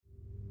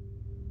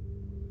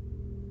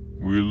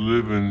We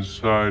live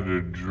inside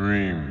a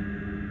dream.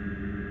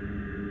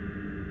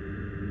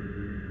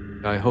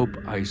 I hope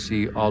I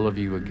see all of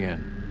you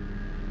again.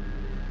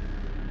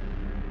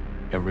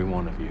 Every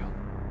one of you.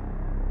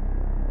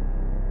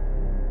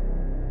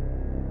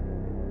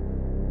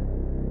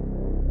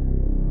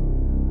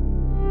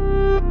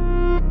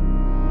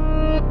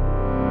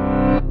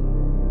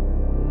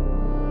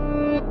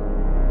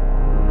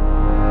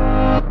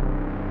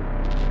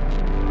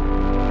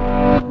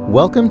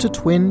 Welcome to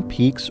Twin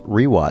Peaks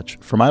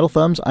Rewatch. From Idle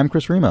Thumbs, I'm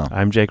Chris Remo.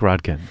 I'm Jake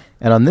Rodkin.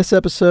 And on this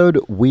episode,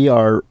 we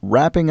are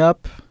wrapping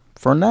up,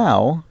 for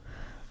now,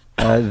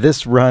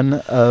 this run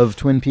of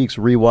Twin Peaks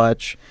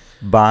Rewatch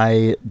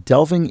by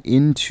delving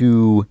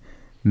into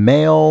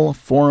mail,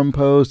 forum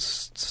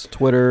posts,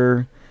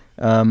 Twitter,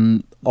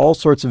 all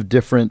sorts of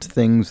different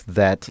things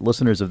that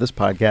listeners of this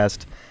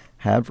podcast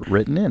have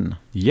written in.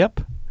 Yep.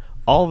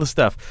 All the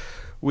stuff.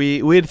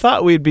 We had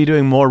thought we'd be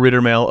doing more reader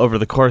mail over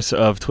the course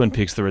of Twin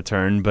Peaks The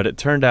Return, but it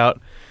turned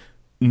out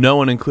no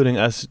one, including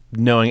us,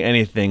 knowing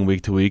anything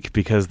week to week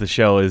because the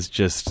show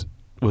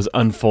was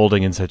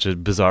unfolding in such a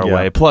bizarre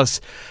way.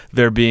 Plus,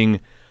 there being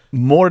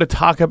more to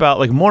talk about,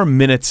 like more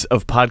minutes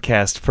of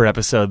podcast per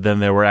episode than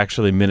there were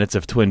actually minutes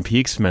of Twin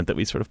Peaks meant that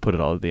we sort of put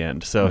it all at the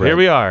end. So Here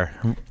we are.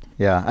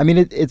 Yeah, I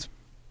mean,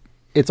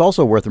 it's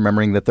also worth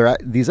remembering that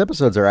these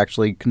episodes are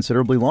actually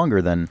considerably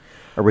longer than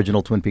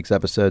original Twin Peaks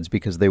episodes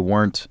because they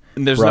weren't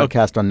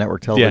broadcast on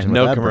network television.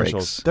 Yeah, with no ad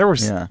commercials.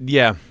 breaks.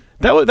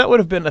 That would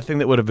have been a thing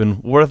that would have been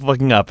worth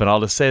looking up, and I'll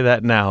just say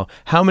that now.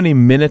 How many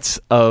minutes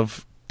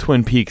of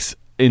Twin Peaks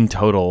in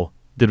total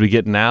did we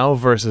get now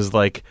versus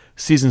like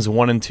seasons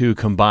 1 and 2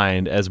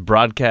 combined as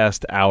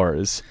broadcast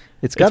hours?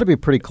 It's got to be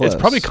pretty close. It's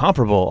probably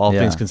comparable, all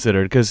things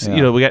considered, because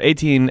we got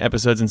 18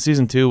 episodes, and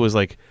season 2 was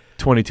like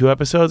 22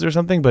 episodes or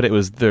something, but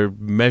they're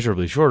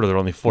measurably shorter. They're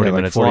only 40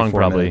 minutes long,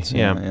 probably.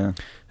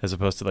 Minutes, as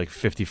opposed to like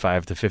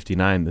 55 to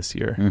 59 this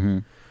year. Mm-hmm.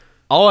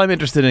 All I'm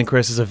interested in,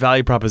 Chris, is a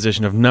value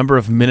proposition of number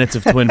of minutes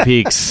of Twin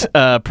Peaks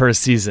per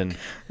season.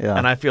 Yeah.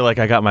 And I feel like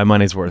I got my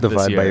money's worth this year.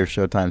 Divide by your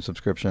Showtime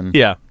subscription.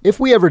 Yeah. If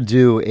we ever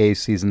do a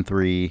season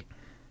 3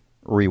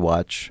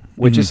 rewatch,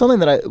 which is something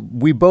that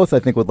we both, I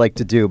think, would like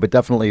to do, but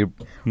definitely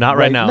not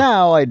right now.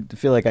 Now, I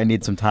feel like I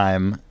need some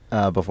time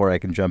before I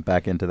can jump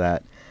back into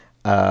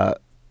that.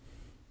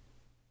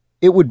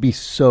 It would be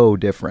so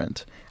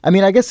different. I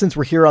mean, I guess since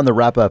we're here on the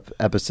wrap-up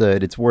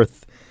episode, it's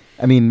worth...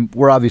 I mean,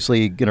 we're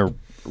obviously going to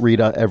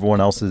read everyone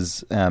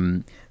else's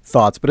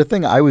thoughts, but a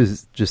thing I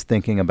was just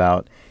thinking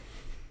about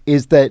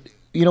is that,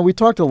 we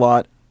talked a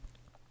lot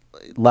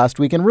last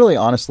week, and really,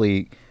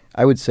 honestly,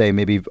 I would say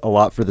maybe a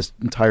lot for this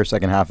entire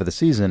second half of the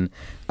season,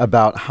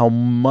 about how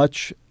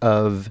much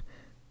of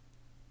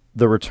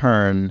The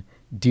Return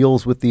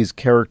deals with these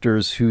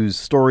characters whose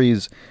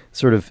stories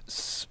sort of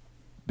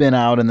spin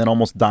out and then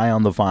almost die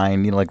on the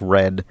vine, like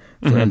Red,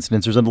 for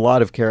instance. There's a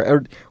lot of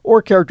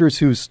or characters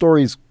whose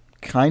stories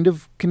kind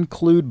of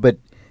conclude, but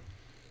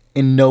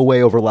in no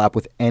way overlap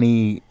with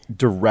any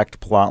direct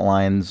plot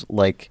lines,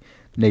 like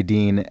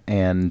Nadine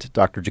and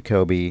Dr.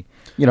 Jacoby.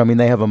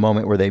 They have a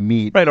moment where they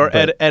meet. Right, or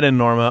Ed and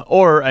Norma,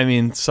 or,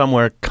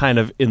 somewhere kind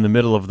of in the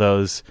middle of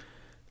those,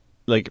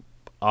 like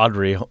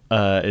Audrey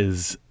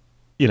is,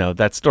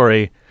 that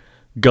story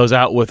goes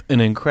out with an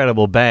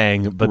incredible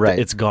bang, but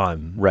it's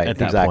gone. Right, at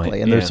that exactly.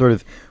 point. And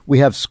there's we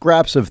have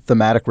scraps of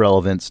thematic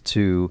relevance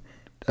to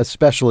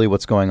especially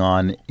what's going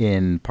on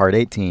in part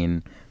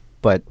 18,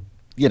 but,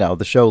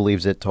 the show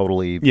leaves it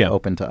totally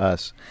open to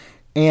us.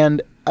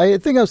 And I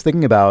think I was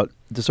thinking about,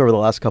 just over the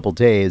last couple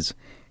days,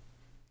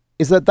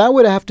 is that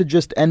would have to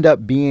just end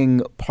up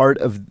being part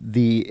of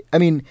the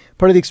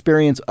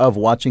experience of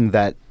watching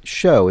that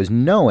show, is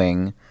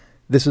knowing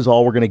this is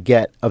all we're going to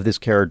get of this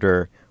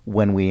character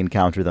when we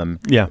encounter them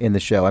in the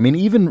show. I mean,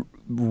 even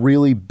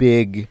really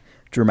big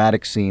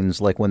dramatic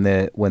scenes like when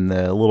the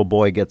little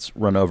boy gets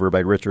run over by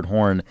Richard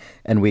Horne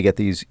and we get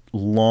these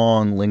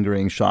long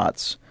lingering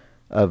shots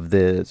of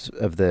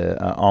the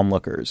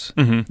onlookers,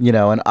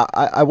 and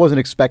I wasn't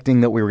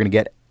expecting that we were going to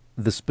get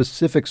the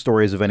specific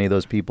stories of any of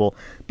those people,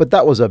 but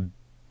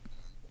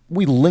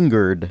we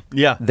lingered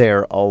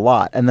there a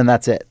lot, and then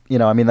that's it.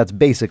 That's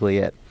basically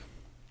it.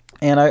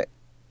 And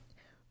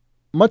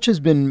much has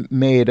been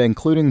made,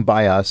 including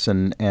by us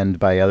and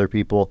by other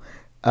people,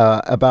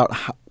 about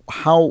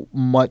how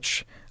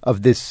much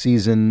of this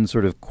season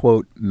sort of,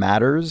 quote,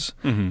 matters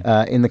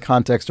in the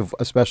context of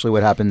especially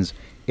what happens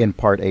in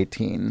part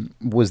 18.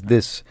 Was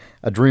this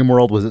a dream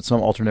world? Was it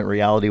some alternate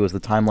reality? Was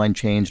the timeline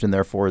changed and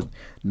therefore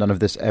none of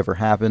this ever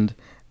happened?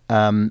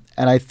 And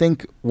I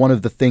think one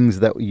of the things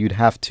that you'd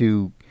have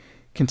to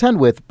contend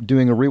with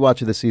doing a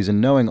rewatch of the season,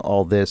 knowing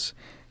all this,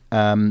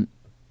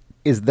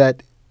 is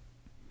that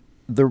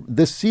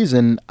this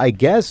season, I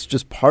guess,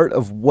 just part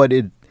of what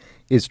it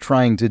is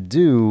trying to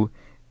do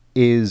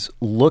is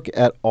look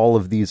at all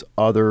of these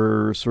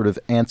other sort of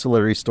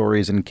ancillary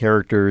stories and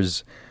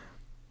characters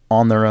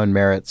on their own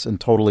merits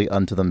and totally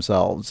unto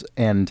themselves,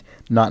 and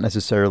not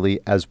necessarily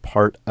as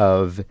part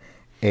of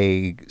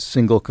a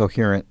single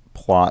coherent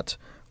plot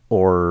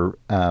or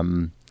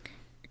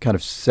kind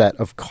of set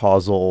of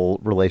causal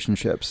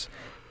relationships.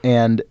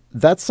 And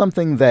that's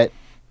something that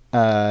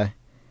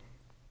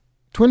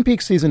Twin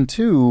Peaks Season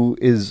 2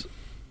 is,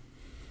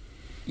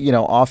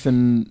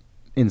 often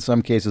in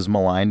some cases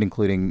maligned,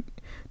 including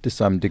to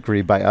some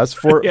degree by us,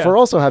 for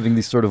also having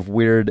these sort of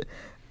weird,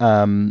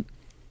 kind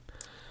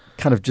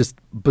of just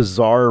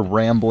bizarre,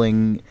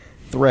 rambling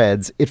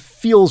threads. It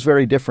feels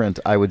very different,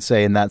 I would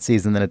say, in that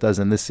season than it does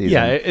in this season.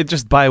 Yeah, it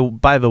just by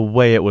the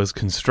way it was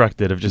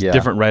constructed of just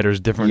different writers,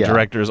 different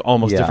directors,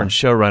 almost different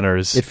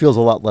showrunners. It feels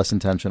a lot less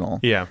intentional.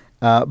 Yeah.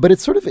 But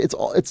it's sort of,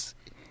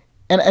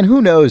 and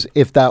who knows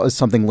if that was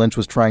something Lynch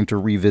was trying to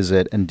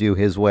revisit and do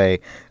his way.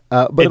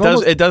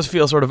 But it does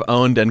feel sort of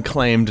owned and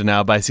claimed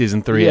now by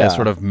season 3 as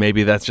sort of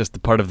maybe that's just the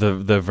part of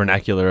the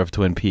vernacular of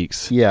Twin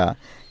Peaks. Yeah.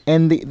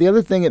 And the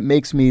other thing it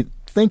makes me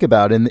think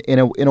about in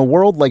a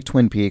world like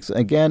Twin Peaks,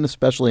 again,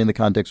 especially in the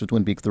context of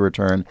Twin Peaks: The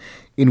Return,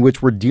 in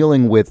which we're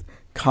dealing with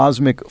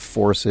cosmic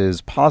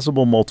forces,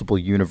 possible multiple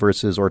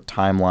universes or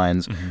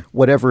timelines,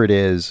 whatever it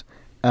is,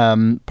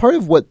 part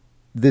of what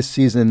this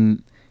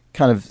season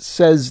kind of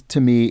says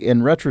to me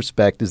in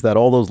retrospect is that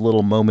all those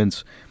little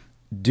moments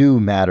do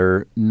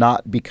matter,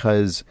 not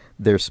because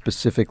they're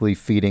specifically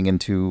feeding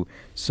into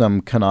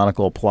some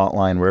canonical plot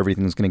line where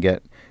everything's going to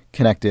get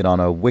connected on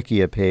a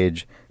Wikia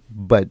page,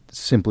 but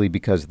simply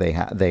because they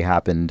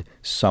happened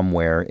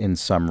somewhere in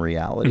some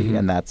reality,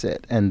 and that's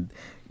it. And,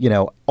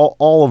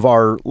 all of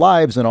our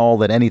lives and all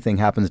that anything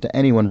happens to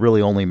anyone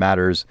really only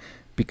matters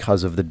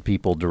because of the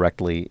people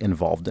directly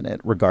involved in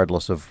it,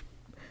 regardless of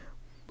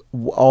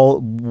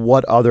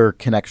what other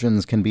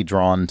connections can be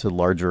drawn to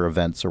larger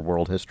events or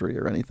world history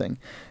or anything.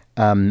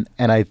 And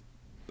I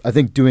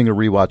think doing a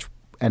rewatch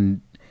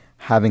and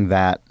having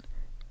that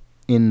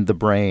in the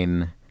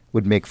brain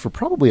would make for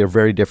probably a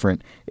very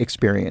different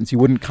experience. You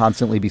wouldn't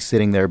constantly be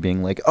sitting there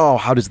being like, oh,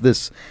 how is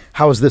this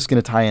going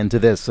to tie into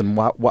this? And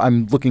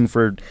I'm looking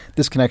for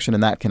this connection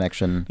and that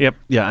connection. Yep.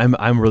 Yeah.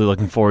 I'm really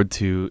looking forward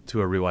to a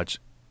rewatch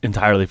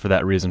entirely for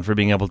that reason, for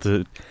being able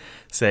to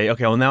say,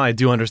 okay, well, now I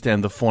do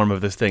understand the form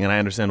of this thing, and I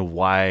understand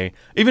why,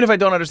 even if I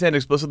don't understand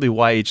explicitly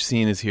why each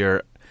scene is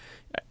here,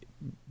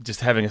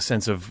 just having a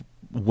sense of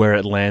where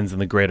it lands in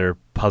the greater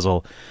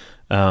puzzle.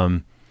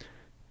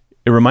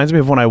 It reminds me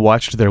of when I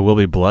watched There Will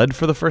Be Blood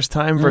for the first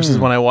time versus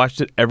when I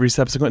watched it every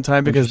subsequent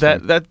time, because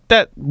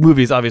that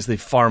movie is obviously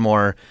far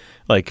more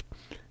like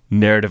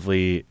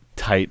narratively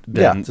tight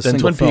than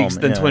Twin Peaks,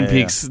 Twin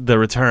Peaks: The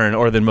Return,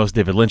 or than most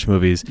David Lynch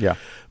movies. Yeah.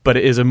 But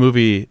it is a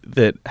movie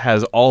that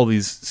has all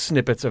these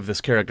snippets of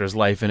this character's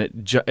life, and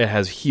it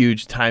has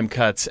huge time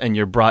cuts, and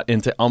you're brought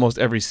into almost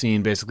every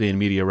scene basically in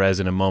media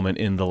res in a moment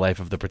in the life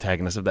of the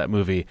protagonist of that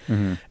movie.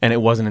 And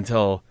it wasn't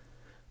until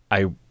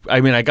I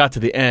got to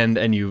the end,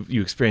 and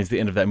you experience the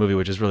end of that movie,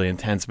 which is really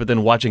intense, but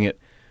then watching it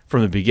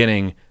from the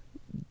beginning,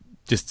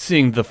 just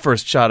seeing the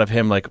first shot of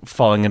him like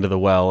falling into the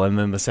well, and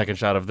then the second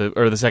shot of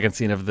the second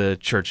scene of the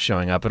church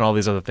showing up, and all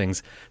these other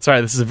things.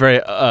 Sorry, this is a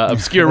very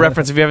obscure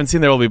reference. If you haven't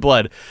seen There Will Be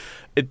Blood,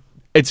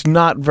 it's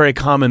not very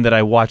common that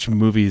I watch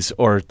movies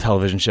or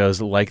television shows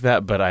like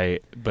that, but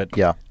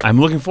I'm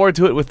looking forward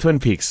to it with Twin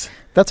Peaks.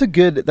 That's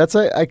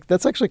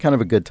actually kind of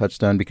a good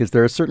touchstone, because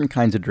there are certain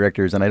kinds of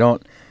directors, and I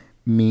don't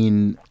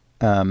mean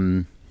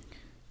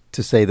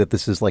to say that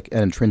this is like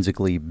an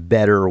intrinsically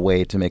better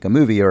way to make a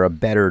movie or a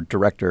better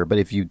director, but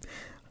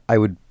I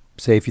would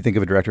say if you think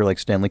of a director like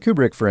Stanley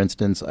Kubrick, for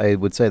instance, I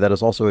would say that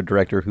is also a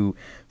director who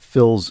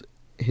fills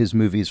his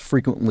movies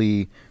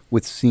frequently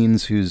with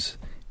scenes whose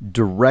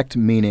direct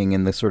meaning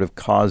in the sort of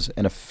cause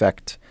and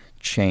effect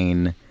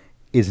chain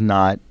is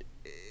not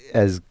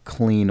as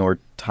clean or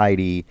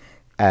tidy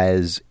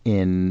as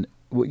in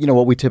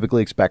what we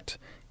typically expect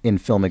in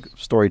filmic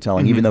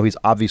storytelling, even though he's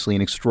obviously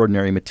an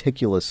extraordinarily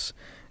meticulous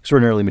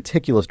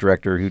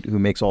director who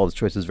makes all his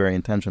choices very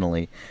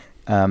intentionally.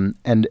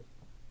 And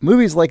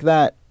movies like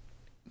that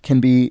can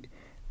be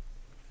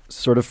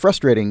sort of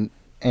frustrating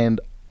and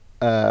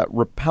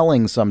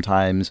repelling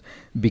sometimes,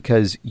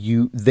 because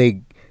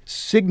they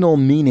signal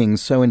meaning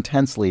so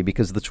intensely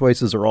because the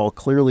choices are all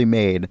clearly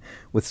made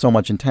with so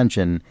much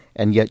intention,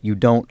 and yet you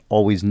don't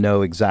always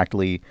know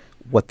exactly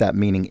what that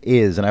meaning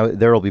is. And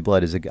There Will Be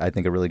Blood is, I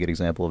think, a really good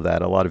example of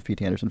that. A lot of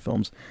P.T. Anderson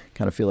films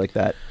kind of feel like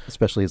that,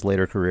 especially his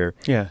later career.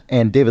 Yeah.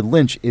 And David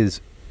Lynch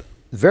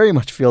very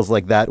much feels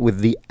like that, with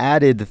the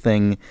added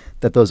thing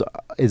that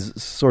is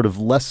sort of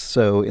less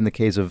so in the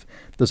case of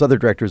those other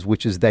directors,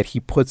 which is that he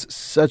puts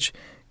such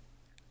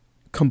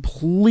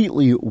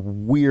completely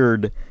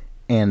weird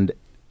and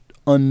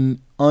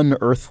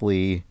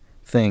unearthly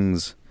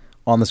things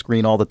on the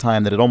screen all the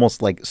time that it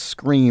almost like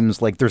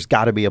screams like there's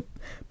got to be a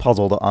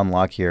puzzle to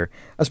unlock here.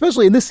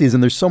 Especially in this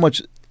season, there's so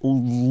much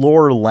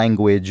lore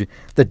language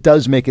that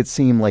does make it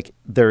seem like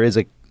there is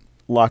a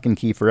lock and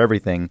key for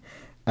everything.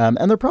 And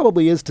there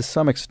probably is to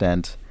some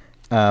extent.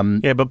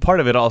 But part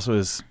of it also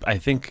is, I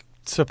think,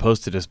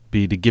 supposed to just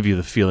be to give you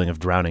the feeling of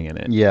drowning in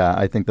it. Yeah,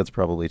 I think that's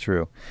probably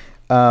true.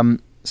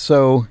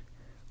 So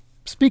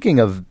speaking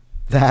of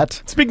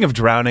that... Speaking of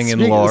drowning in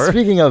lore...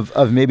 Speaking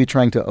of maybe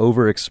trying to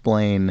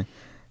over-explain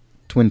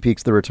Twin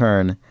Peaks: The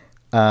Return,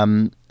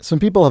 some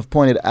people have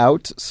pointed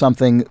out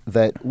something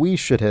that we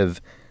should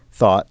have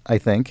thought, I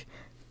think.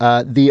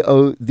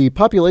 The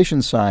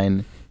population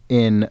sign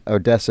in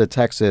Odessa,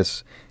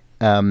 Texas,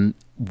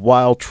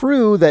 while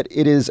true that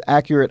it is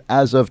accurate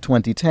as of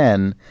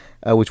 2010,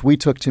 which we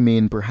took to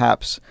mean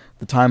perhaps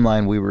the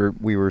timeline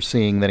we were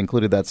seeing that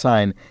included that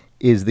sign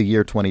is the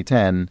year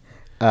 2010.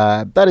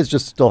 That is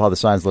just still how the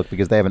signs look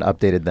because they haven't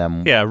updated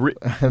them. Yeah,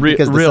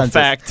 because the real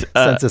fact.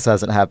 Census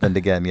hasn't happened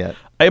again yet.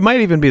 It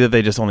might even be that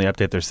they just only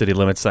update their city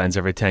limit signs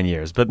every 10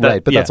 years. But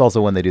that's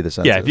also when they do the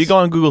census. Yeah, if you go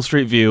on Google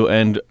Street View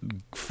and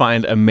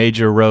find a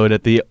major road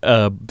at the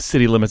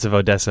city limits of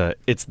Odessa,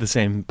 it's the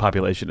same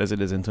population as it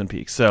is in Twin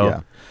Peaks.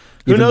 So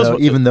who knows?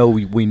 Even though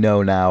we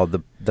know now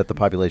that the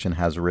population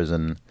has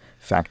risen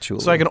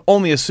factually. So I can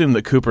only assume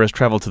that Cooper has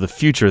traveled to the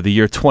future, the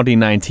year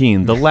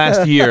 2019, the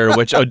last year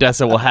which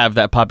Odessa will have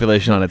that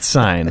population on its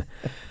sign.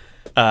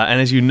 And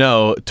as you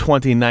know,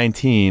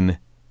 2019,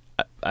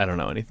 I don't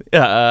know anything.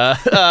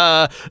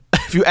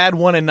 If you add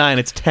 1 and 9,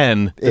 it's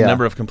 10, the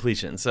number of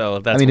completion. So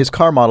that's his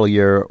car model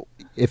year,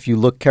 if you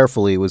look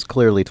carefully, was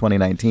clearly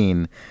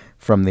 2019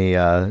 from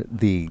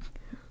the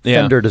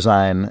fender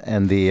design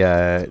and the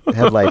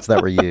headlights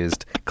that were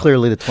used.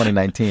 Clearly the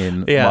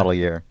 2019 model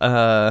year.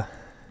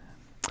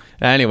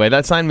 Anyway,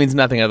 that sign means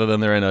nothing other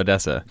than they're in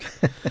Odessa.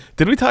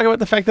 Did we talk about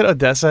the fact that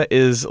Odessa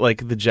is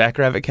like the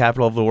jackrabbit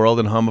capital of the world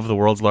and home of the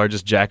world's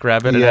largest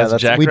jackrabbit? It has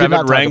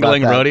jackrabbit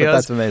wrangling rodeos.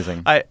 That's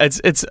amazing.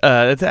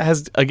 It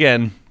has,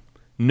 again,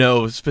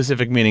 no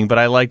specific meaning, but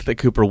I liked that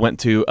Cooper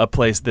went to a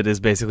place that is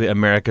basically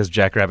America's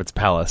Jackrabbit's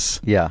palace.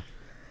 Yeah.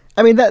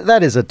 I mean,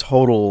 that is a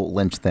total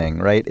Lynch thing,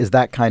 right? Is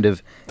that kind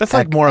of that's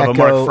like more of a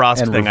Mark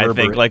Frost thing, I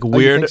think. Like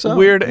weird,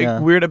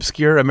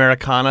 obscure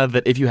Americana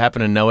that if you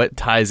happen to know it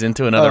ties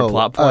into another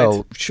plot point.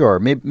 Oh, sure,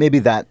 maybe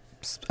that,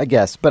 I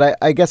guess. But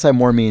I guess I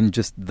more mean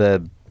just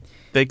the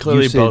they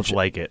clearly usage. Both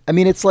like it. I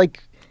mean, it's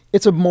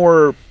a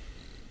more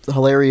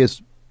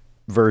hilarious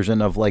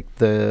version of like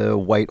the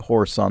white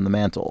horse on the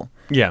mantle.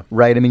 Yeah,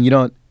 right. I mean,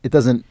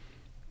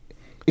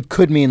 it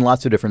could mean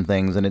lots of different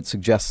things, and it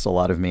suggests a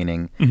lot of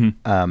meaning.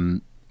 Mm-hmm.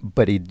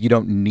 But you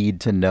don't need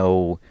to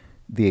know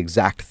the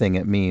exact thing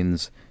it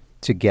means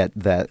to get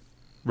that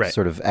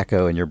sort of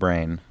echo in your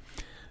brain.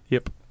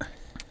 Yep.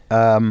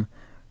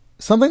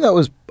 Something that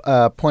was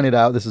pointed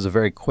out, this is a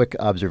very quick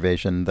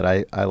observation that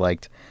I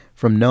liked,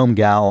 from Gnome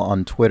Gal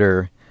on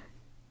Twitter,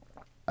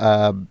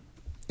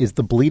 is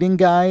the bleeding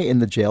guy in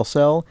the jail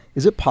cell,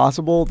 is it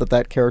possible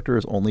that character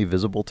is only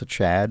visible to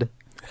Chad?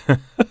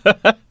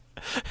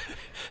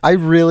 I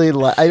really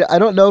I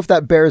don't know if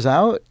that bears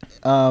out,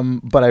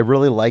 but I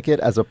really like it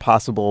as a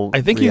possible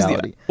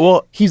reality.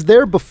 He's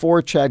there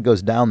before Chad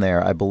goes down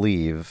there, I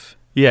believe.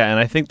 Yeah, and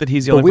I think that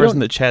he's the only person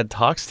that Chad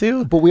talks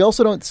to. But we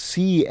also don't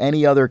see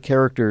any other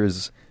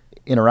characters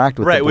interact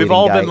with the bleeding we've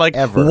all guy been like,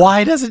 ever.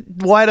 why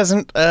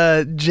doesn't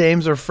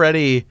James or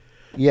Freddie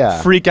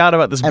freak out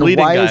about this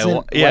bleeding guy?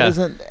 Why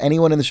doesn't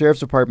anyone in the sheriff's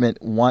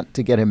department want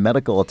to get him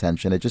medical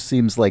attention? It just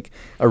seems like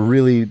a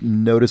really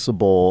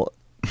noticeable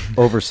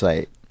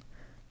oversight.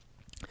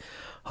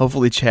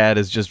 Hopefully Chad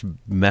is just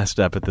messed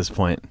up at this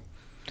point.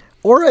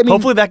 Or I mean,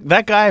 hopefully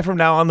that guy from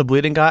now on, the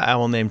bleeding guy, I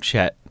will name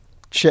Chet.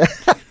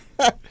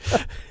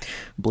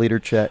 Bleeder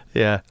Chet.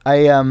 Yeah.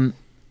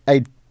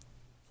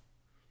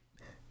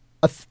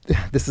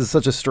 This is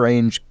such a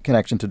strange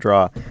connection to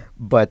draw,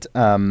 but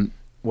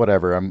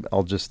whatever.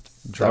 I'll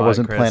just draw. I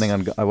wasn't planning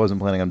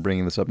on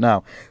bringing this up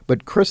now.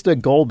 But Krista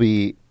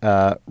Golby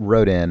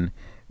wrote in.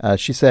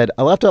 She said,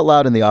 I laughed out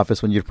loud in the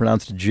office when you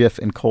pronounced Jif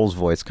in Cole's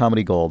voice,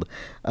 comedy gold.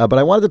 But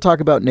I wanted to talk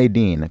about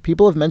Nadine.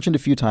 People have mentioned a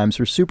few times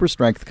her super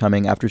strength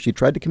coming after she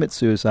tried to commit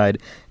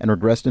suicide and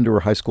regressed into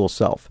her high school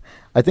self.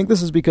 I think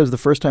this is because the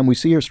first time we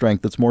see her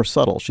strength, it's more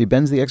subtle. She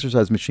bends the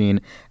exercise machine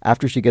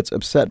after she gets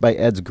upset by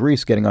Ed's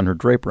grease getting on her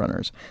drape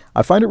runners.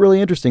 I find it really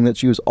interesting that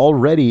she was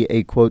already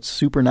a, quote,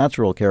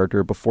 supernatural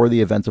character before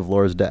the events of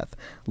Laura's death.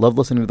 Love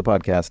listening to the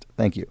podcast.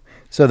 Thank you.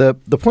 So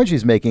the point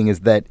she's making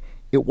is that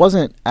it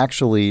wasn't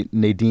actually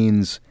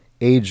Nadine's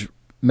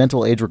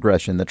mental age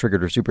regression that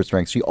triggered her super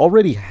strength. She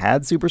already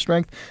had super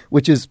strength,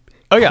 which is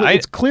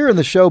it's clear in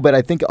the show, but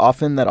I think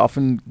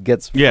often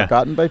gets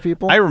forgotten by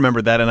people. I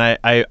remember that, and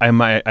I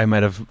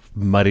might have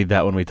muddied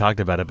that when we talked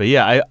about it. But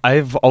yeah,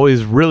 I've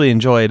always really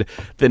enjoyed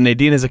that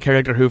Nadine is a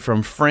character who,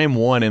 from frame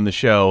one in the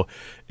show,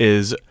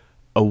 is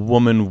a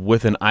woman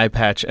with an eye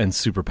patch and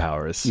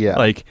superpowers.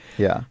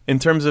 Yeah, in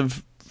terms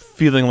of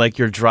feeling like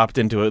you're dropped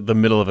into the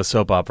middle of a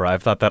soap opera.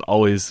 I've thought that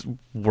always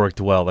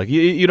worked well. Like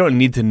you don't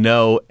need to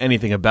know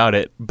anything about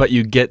it, but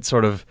you get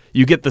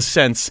the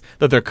sense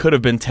that there could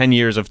have been 10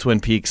 years of Twin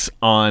Peaks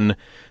on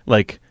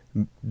like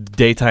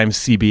daytime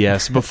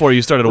CBS before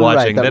you started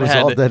watching that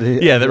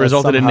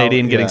resulted in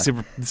Nadine getting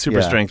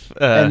super strength.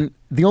 And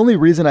the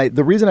reason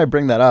I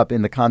bring that up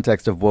in the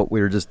context of what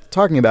we were just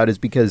talking about is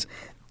because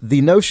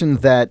the notion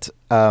that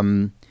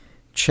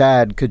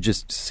Chad could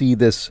just see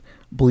this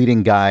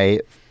bleeding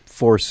guy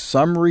for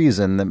some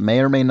reason that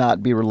may or may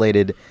not be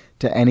related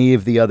to any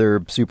of the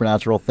other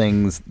supernatural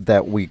things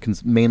that we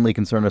mainly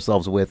concern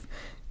ourselves with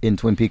in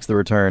Twin Peaks: The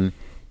Return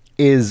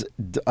is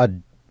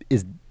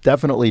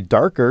definitely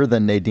darker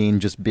than Nadine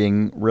just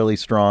being really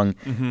strong,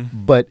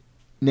 but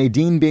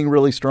Nadine being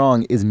really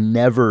strong is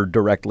never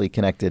directly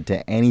connected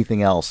to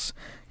anything else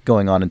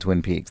going on in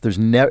Twin Peaks.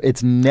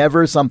 It's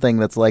never something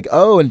that's like,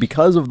 oh, and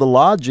because of the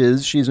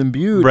lodges, she's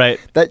imbued. Right.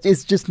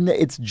 It's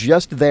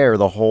just there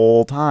the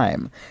whole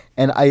time.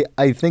 And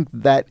I think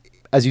that,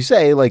 as you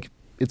say, like,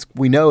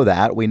 we know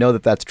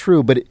that that's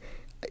true, but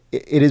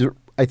it is,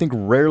 I think,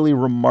 rarely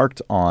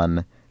remarked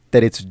on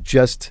that it's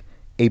just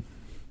a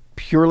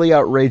purely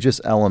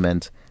outrageous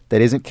element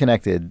that isn't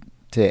connected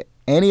to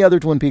any other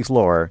Twin Peaks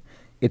lore.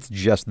 It's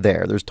just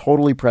there. There's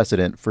totally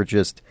precedent for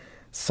just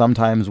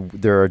sometimes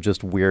there are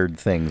just weird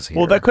things here.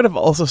 Well, that could have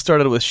also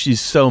started with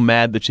she's so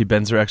mad that she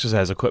bends her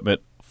exercise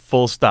equipment,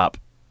 full stop.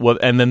 Well,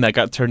 and then that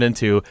got turned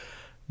into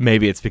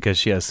maybe it's because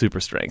she has super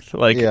strength.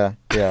 Like, yeah.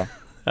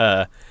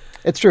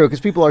 It's true, because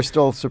people are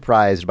still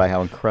surprised by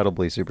how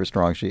incredibly super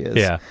strong she is.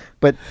 Yeah.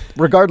 But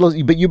regardless,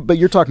 but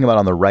you're talking about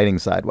on the writing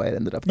side why it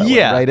ended up that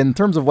way, right? In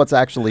terms of what's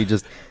actually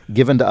just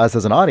given to us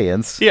as an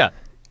audience. Yeah.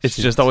 It's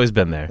just always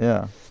been there.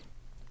 Yeah.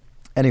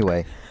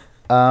 Anyway,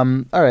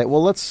 all right.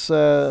 Well, let's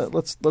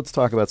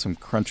talk about some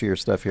crunchier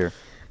stuff here.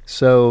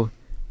 So,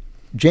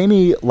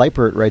 Jamie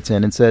Leipert writes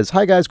in and says,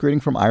 "Hi guys, greeting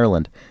from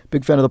Ireland.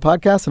 Big fan of the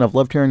podcast, and I've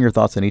loved hearing your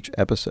thoughts on each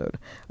episode.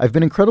 I've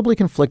been incredibly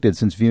conflicted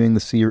since viewing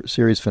the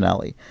series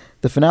finale.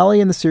 The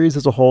finale and the series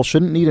as a whole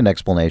shouldn't need an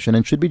explanation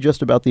and should be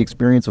just about the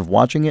experience of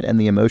watching it and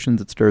the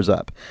emotions it stirs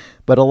up.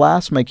 But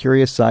alas, my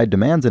curious side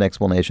demands an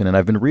explanation, and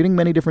I've been reading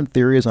many different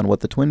theories on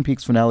what the Twin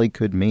Peaks finale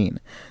could mean.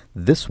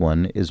 This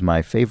one is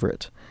my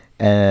favorite."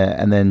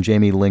 And then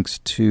Jamie links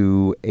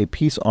to a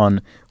piece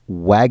on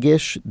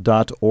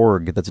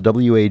waggish.org. That's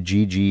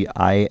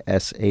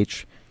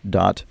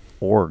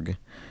WAGGISH.org.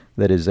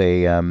 That is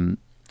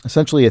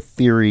essentially a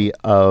theory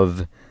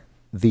of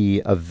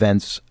the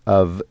events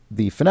of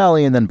the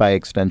finale and then by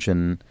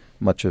extension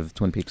much of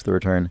Twin Peaks The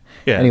Return.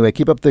 Yeah. Anyway,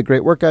 keep up the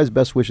great work, guys.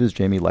 Best wishes,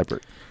 Jamie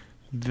Leipert.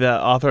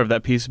 The author of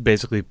that piece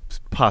basically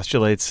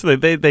postulates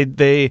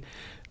they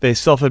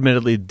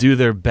self-admittedly do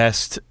their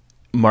best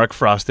Mark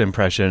Frost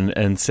impression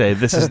and say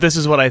this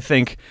is what I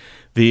think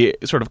the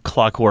sort of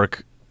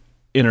clockwork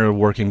inner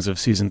workings of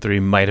season 3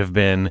 might have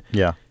been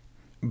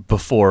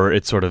before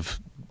it sort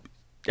of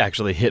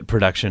actually hit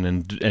production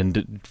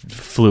and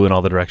flew in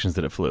all the directions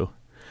that it flew.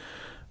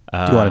 Do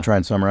you want to try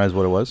and summarize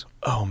what it was?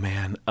 Oh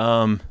man,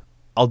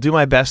 I'll do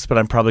my best, but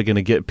I'm probably going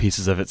to get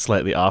pieces of it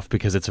slightly off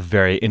because it's a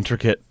very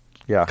intricate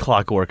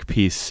clockwork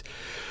piece.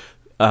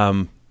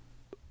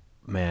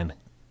 Man,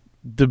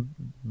 the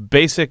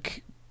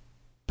basic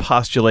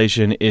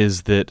postulation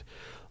is that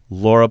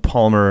Laura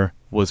Palmer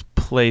was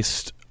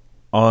placed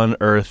on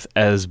Earth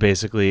as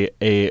basically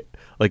a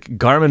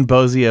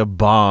Garmonbozia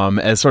bomb,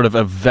 as sort of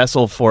a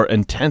vessel for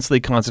intensely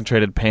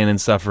concentrated pain and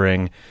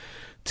suffering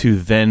to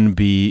then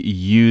be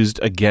used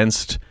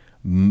against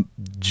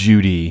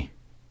Judy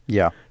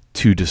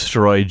to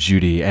destroy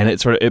Judy. And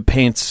it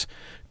paints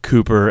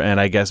Cooper and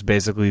I guess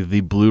basically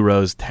the Blue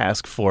Rose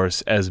Task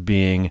Force as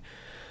being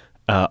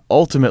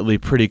ultimately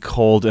pretty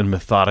cold and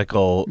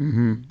methodical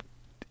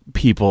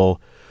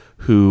people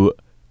who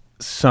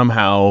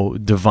somehow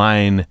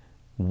divine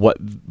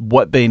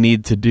what they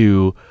need to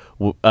do,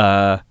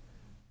 and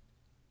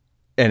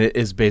it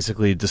is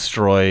basically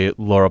destroy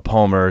Laura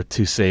Palmer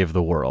to save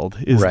the world.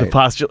 Is what it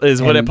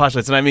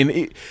postulates. And I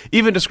mean,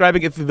 even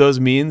describing it through those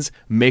means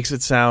makes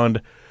it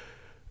sound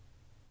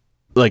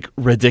like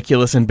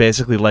ridiculous and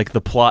basically like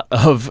the plot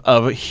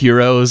of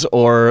Heroes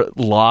or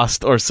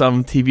Lost or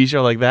some TV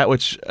show like that.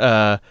 Which,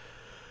 but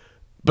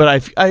I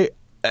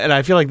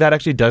feel like that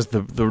actually does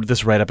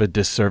this write up a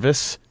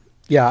disservice.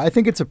 Yeah, I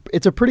think it's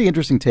a pretty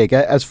interesting take.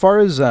 As far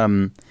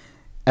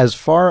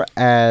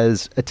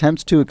as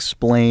attempts to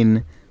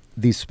explain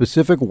the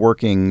specific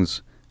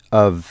workings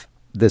of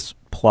this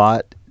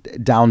plot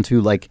down to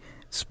like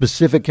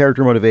specific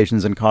character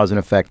motivations and cause and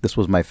effect, this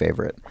was my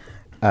favorite.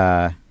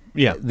 The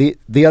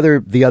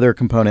other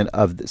component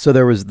of so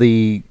there was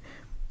the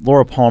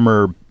Laura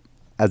Palmer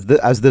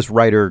as this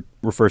writer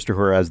refers to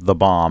her as the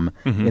bomb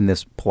in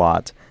this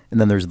plot.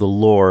 And then there's the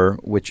lore,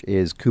 which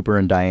is Cooper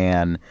and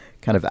Diane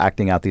kind of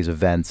acting out these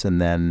events and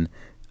then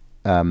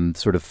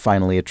sort of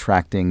finally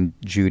attracting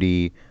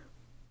Judy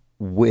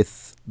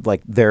with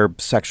like their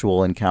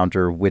sexual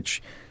encounter,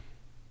 which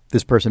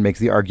this person makes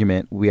the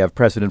argument we have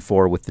precedent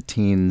for with the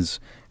teens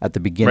at the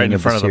beginning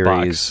of the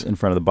series in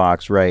front of the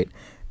box, right?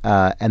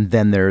 And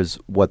then there's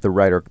what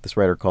this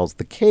writer calls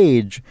the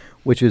cage,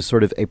 which is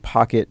sort of a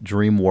pocket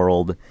dream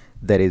world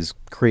that is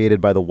created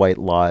by the White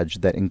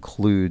Lodge that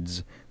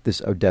includes this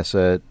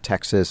Odessa,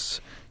 Texas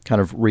kind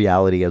of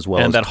reality as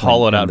well. And that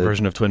hollowed out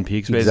version of Twin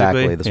Peaks, basically.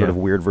 Exactly, the sort of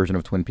weird version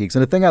of Twin Peaks.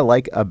 And the thing I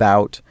like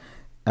about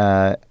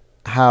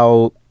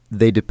how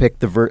they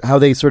depict how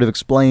they sort of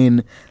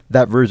explain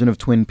that version of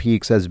Twin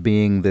Peaks as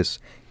being this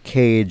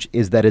cage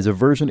is that it's a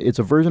version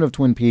of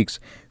Twin Peaks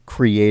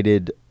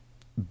created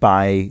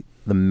by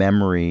the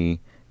memory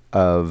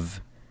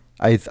of,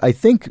 I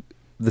think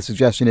the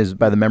suggestion is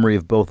by the memory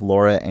of both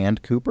Laura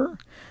and Cooper.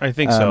 I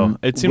think so.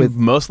 It seemed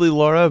mostly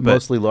Laura, but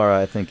mostly Laura,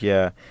 I think,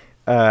 yeah.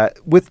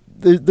 With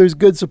there's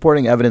good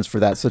supporting evidence for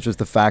that, such as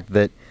the fact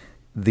that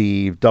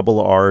the Double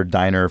R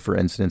diner, for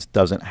instance,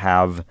 doesn't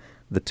have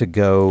the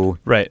to-go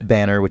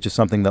banner, which is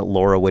something that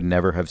Laura would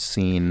never have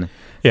seen.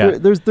 Yeah,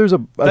 there's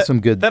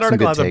some good. That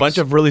article has a bunch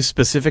of really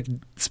specific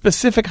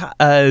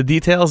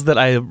details that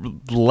I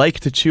like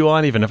to chew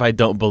on, even if I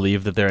don't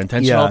believe that they're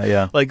intentional.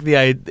 Yeah. Like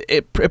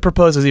it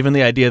proposes even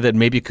the idea that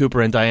maybe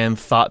Cooper and Diane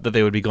thought that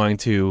they would be going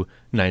to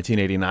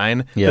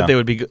 1989. Yeah. That they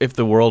would be if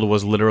the world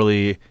was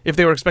literally if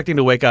they were expecting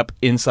to wake up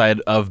inside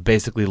of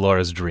basically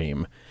Laura's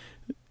dream.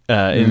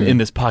 In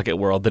this pocket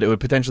world, that it would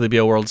potentially be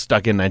a world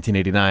stuck in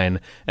 1989,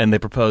 and they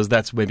proposed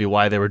that's maybe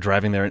why they were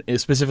driving there,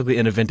 specifically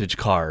in a vintage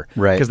car,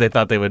 right? Because they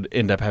thought they would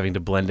end up having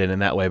to blend in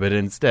that way, but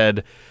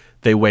instead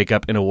they wake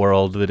up in a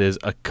world that is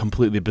a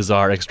completely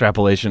bizarre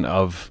extrapolation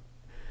of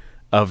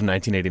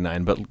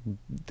 1989, but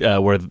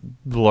where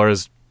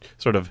Laura's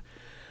sort of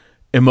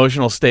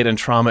emotional state and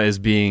trauma is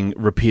being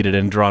repeated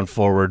and drawn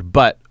forward,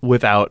 but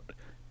without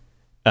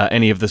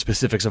any of the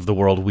specifics of the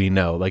world we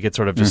know. Like, it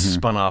sort of just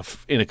spun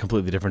off in a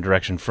completely different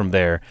direction from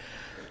there.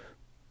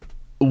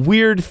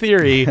 Weird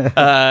theory, and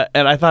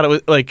I thought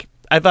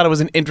it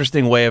was an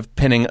interesting way of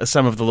pinning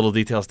some of the little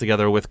details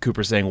together with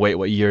Cooper saying, "Wait,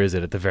 what year is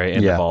it?" at the very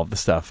end of all of the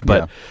stuff.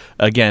 But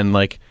again,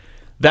 like,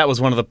 that was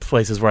one of the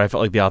places where I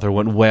felt like the author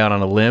went way out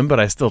on a limb, but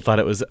I still thought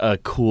it was a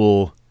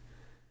cool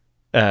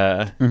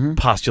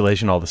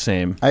postulation all the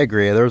same. I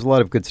agree. There was a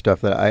lot of good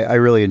stuff that I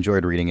really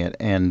enjoyed reading it,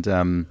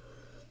 and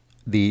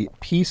the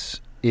piece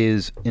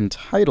is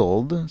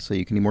entitled, so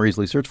you can more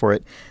easily search for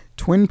it,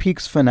 Twin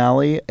Peaks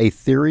Finale, A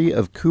Theory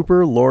of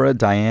Cooper, Laura,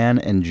 Diane,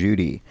 and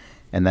Judy.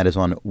 And that is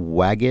on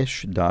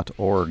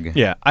waggish.org.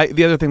 Yeah.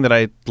 The other thing that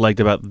I liked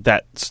about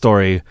that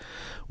story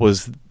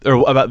was,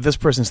 or about this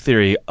person's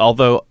theory,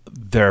 although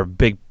there are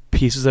big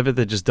pieces of it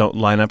that just don't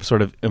line up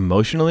sort of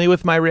emotionally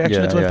with my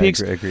reaction to Twin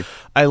Peaks. I agree.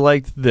 I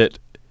liked that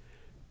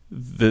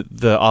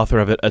the author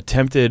of it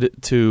attempted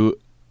to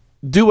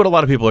do what a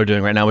lot of people are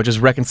doing right now, which is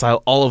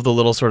reconcile all of the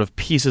little sort of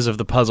pieces of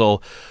the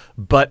puzzle,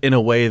 but in a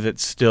way that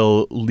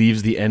still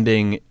leaves the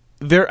ending.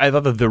 I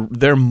thought that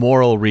their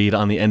moral read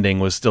on the ending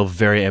was still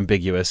very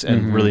ambiguous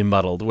and really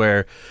muddled,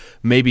 where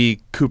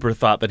maybe Cooper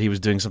thought that he was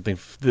doing something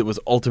that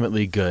was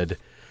ultimately good,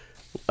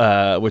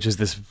 which is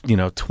this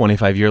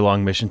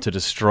 25-year-long mission to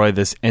destroy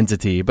this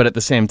entity, but at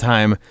the same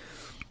time,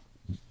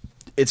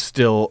 it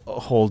still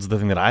holds the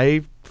thing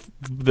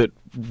that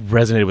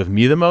resonated with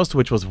me the most,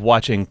 which was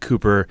watching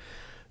Cooper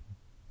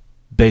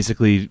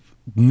basically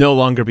no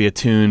longer be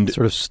attuned,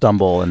 sort of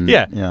stumble, and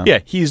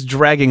he's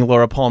dragging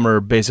Laura Palmer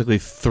basically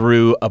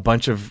through a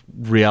bunch of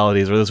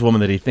realities, or this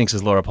woman that he thinks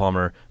is Laura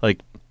Palmer,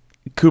 like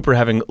Cooper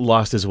having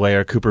lost his way,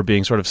 or Cooper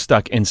being sort of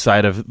stuck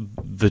inside of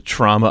the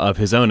trauma of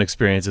his own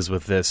experiences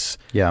with this.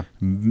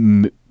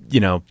 Maybe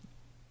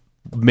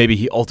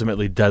he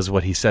ultimately does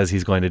what he says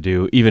he's going to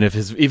do, even if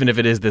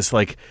it is this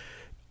like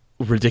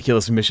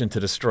ridiculous mission to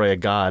destroy a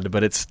god,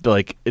 but it's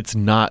like it's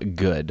not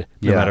good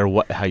no matter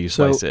how you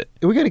slice it.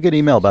 We got a good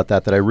email about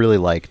that I really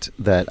liked,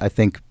 that I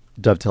think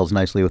dovetails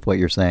nicely with what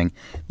you're saying.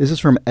 This is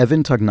from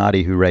Evan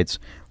Tognati, who writes,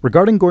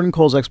 regarding Gordon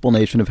Cole's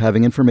explanation of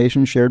having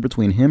information shared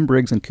between him,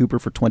 Briggs, and Cooper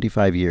for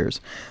 25 years.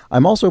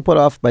 I'm also put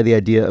off by the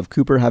idea of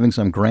Cooper having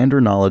some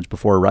grander knowledge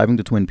before arriving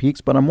to Twin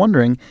Peaks, but I'm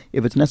wondering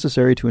if it's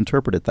necessary to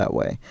interpret it that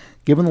way.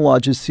 Given the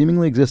lodges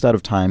seemingly exist out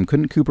of time,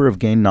 couldn't Cooper have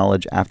gained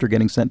knowledge after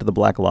getting sent to the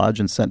Black Lodge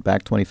and sent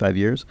back 25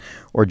 years?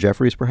 Or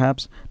Jeffries,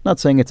 perhaps? Not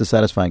saying it's a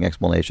satisfying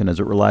explanation, as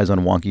it relies on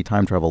wonky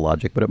time travel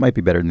logic, but it might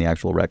be better than the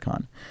actual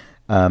retcon.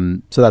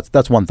 So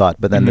that's one thought.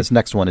 But then this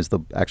next one is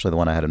actually the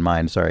one I had in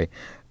mind. Sorry.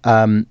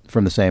 From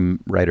the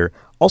same writer.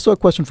 Also a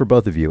question for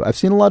both of you. I've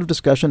seen a lot of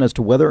discussion as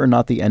to whether or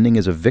not the ending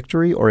is a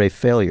victory or a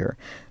failure.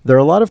 There are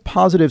a lot of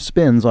positive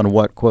spins on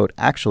what, quote,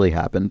 actually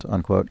happened,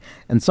 unquote,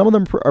 and some of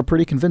them are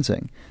pretty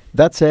convincing.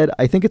 That said,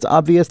 I think it's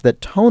obvious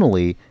that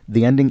tonally,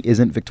 the ending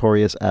isn't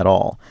victorious at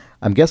all.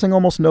 I'm guessing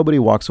almost nobody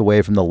walks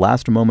away from the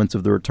last moments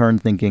of the return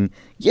thinking,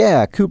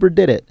 yeah, Cooper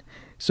did it.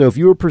 So if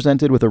you were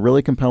presented with a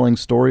really compelling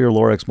story or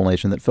lore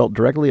explanation that felt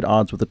directly at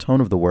odds with the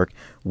tone of the work,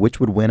 which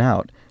would win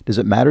out? Does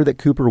it matter that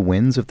Cooper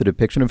wins if the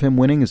depiction of him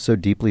winning is so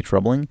deeply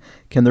troubling?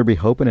 Can there be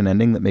hope in an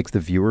ending that makes the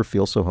viewer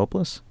feel so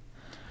hopeless?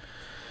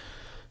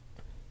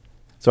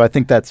 So I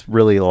think that's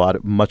really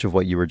much of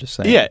what you were just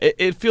saying. Yeah,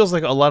 it feels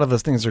like a lot of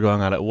those things are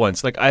going on at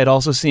once. Like, I had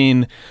also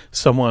seen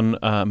someone,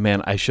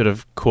 I should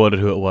have quoted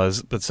who it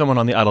was, but someone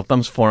on the Idle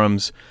Thumbs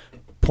forums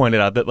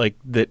pointed out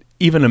that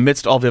even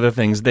amidst all the other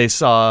things,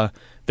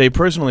 they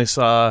personally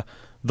saw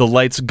the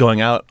lights going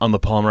out on the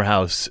Palmer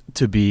house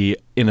to be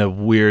in a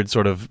weird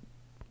sort of,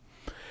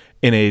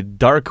 in a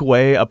dark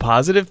way, a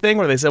positive thing,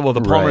 where they said, well, the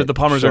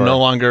Palmers are no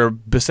longer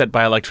beset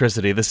by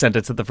electricity. The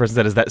sentence that the person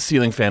said is that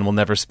ceiling fan will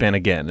never spin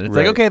again. And it's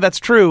like, okay, that's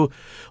true.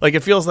 Like,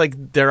 it feels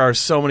like there are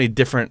so many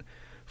different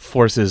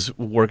forces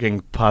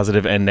working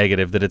positive and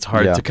negative that it's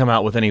hard to come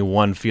out with any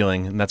one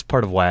feeling. And that's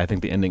part of why I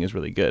think the ending is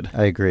really good.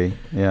 I agree.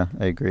 Yeah,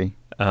 I agree.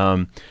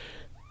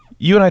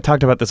 You and I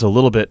talked about this a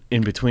little bit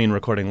in between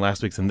recording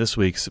last week's and this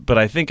week's, but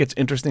I think it's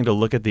interesting to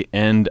look at the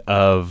end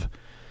of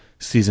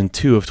season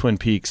 2 of Twin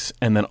Peaks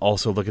and then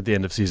also look at the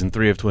end of season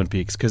 3 of Twin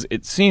Peaks, because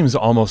it seems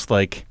almost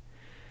like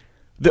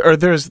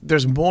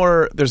there's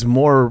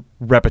more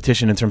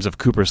repetition in terms of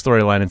Cooper's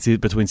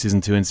storyline between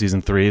season 2 and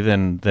season 3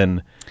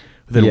 than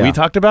we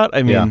talked about.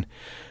 I mean,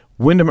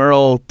 Wyndham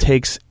Earle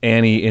takes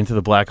Annie into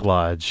the Black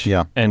Lodge,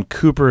 and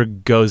Cooper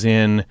goes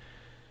in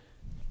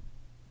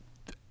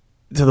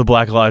to the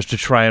Black Lodge to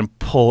try and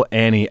pull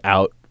Annie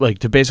out, like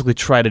to basically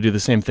try to do the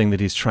same thing that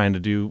he's trying to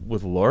do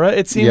with Laura.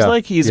 It seems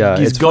like he's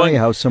it's going funny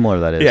how similar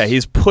that is. Yeah,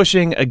 he's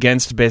pushing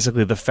against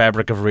basically the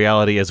fabric of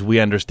reality as we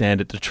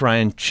understand it to try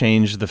and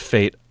change the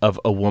fate of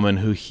a woman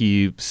who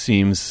he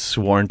seems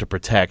sworn to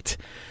protect,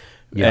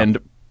 and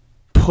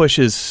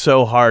pushes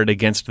so hard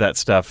against that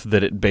stuff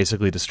that it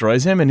basically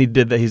destroys him. And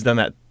he's done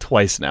that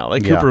twice now.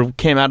 Like Cooper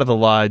came out of the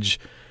lodge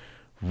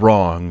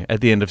wrong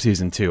at the end of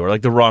season 2, or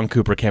like the wrong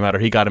Cooper came out, or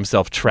he got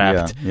himself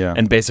trapped,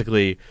 and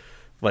basically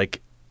like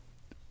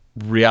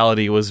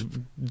reality was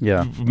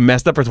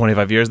messed up for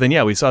 25 years.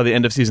 Then we saw the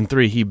end of season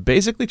 3. He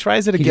basically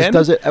tries it again. He just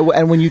does it,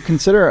 and when you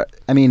consider,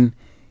 I mean,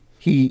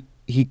 he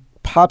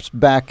pops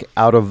back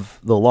out of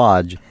the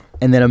lodge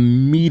and then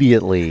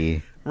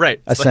immediately,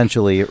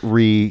 essentially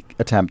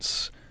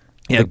reattempts.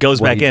 Yeah, goes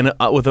back in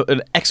with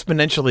an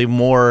exponentially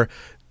more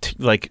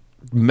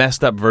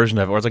messed up version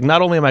of it, where it's like,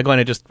 not only am I going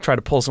to just try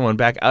to pull someone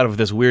back out of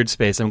this weird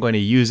space, I'm going to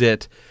use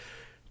it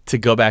to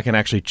go back and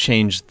actually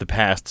change the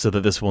past so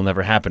that this will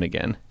never happen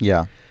again.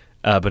 Yeah.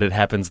 But it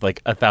happens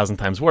like 1,000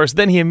 times worse.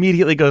 Then he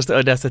immediately goes to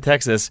Odessa,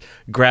 Texas,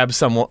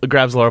 grabs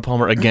Laura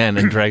Palmer again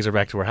and drags her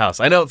back to her house.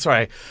 I know,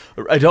 sorry,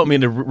 I don't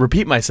mean to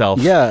repeat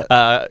myself.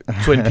 Yeah.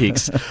 Twin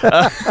Peaks.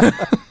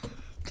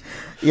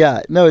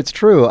 Yeah, no, it's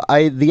true.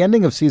 The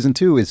ending of season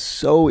 2 is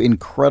so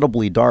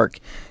incredibly dark.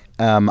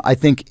 I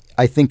think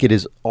it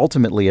is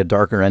ultimately a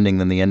darker ending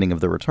than the ending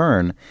of The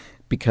Return,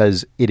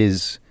 because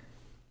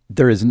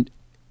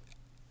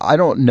I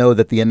don't know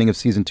that the ending of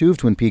season 2 of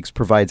Twin Peaks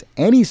provides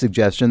any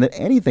suggestion that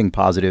anything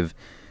positive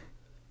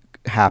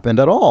happened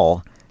at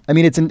all. I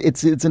mean,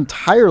 it's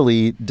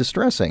entirely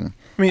distressing.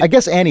 I mean, I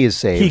guess Annie is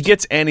saved. He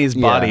gets Annie's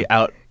body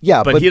out.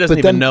 Yeah, but he doesn't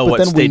even know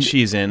what state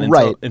she's in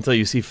until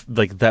you see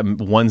like that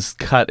one's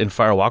cut in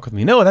Fire Walk with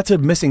Me. No, that's a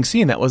missing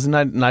scene. That was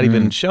not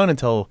even shown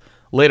until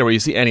later, where you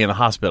see Annie in the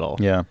hospital.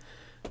 Yeah.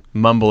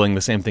 Mumbling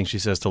the same thing she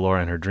says to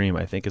Laura in her dream,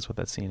 I think is what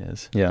that scene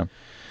is. Yeah.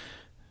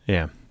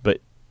 Yeah.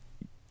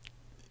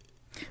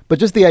 But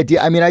just the idea,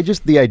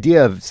 the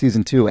idea of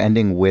season 2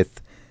 ending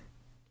with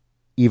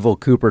evil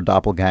Cooper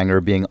doppelganger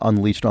being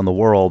unleashed on the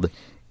world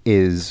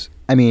is,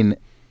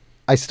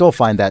 I still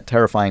find that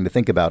terrifying to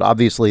think about.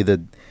 Obviously,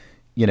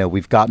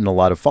 we've gotten a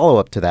lot of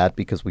follow-up to that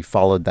because we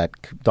followed that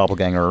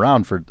doppelganger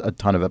around for a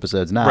ton of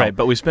episodes now. Right,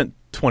 but we spent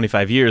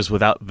 25 years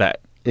without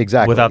that.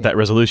 Exactly. Without that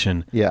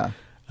resolution. Yeah.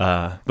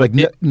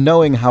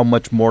 Knowing how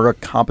much more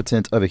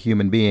competent of a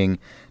human being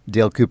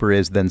Dale Cooper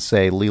is than,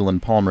 say,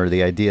 Leland Palmer,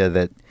 the idea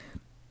that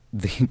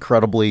the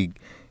incredibly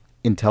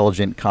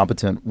intelligent,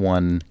 competent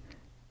one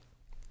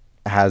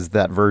has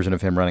that version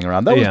of him running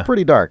around. That was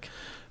pretty dark.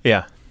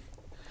 Yeah.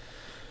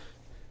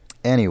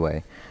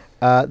 Anyway,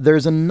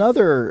 there's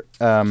another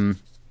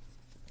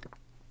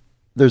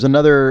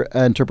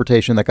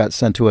interpretation that got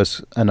sent to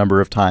us a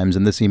number of times,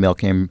 and this email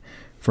came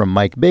from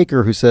Mike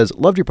Baker, who says,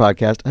 "Loved your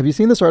podcast. Have you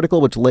seen this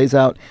article which lays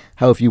out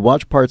how if you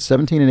watch parts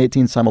 17 and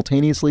 18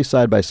 simultaneously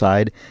side by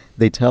side,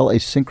 they tell a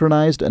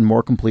synchronized and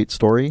more complete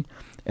story?"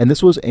 And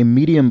this was a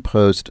Medium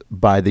post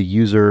by the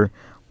user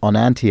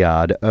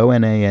Onantiad,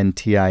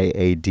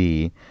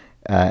 Onantiad,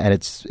 and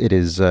it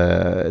is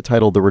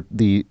titled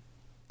 "The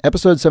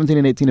Episodes 17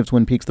 and 18 of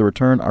Twin Peaks: The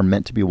Return are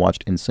meant to be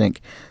watched in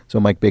sync." So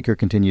Mike Baker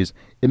continues,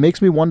 "It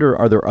makes me wonder,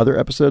 are there other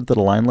episodes that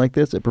align like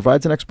this? It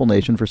provides an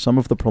explanation for some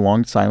of the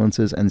prolonged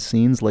silences and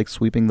scenes like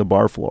sweeping the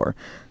bar floor.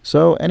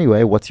 So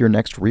anyway, what's your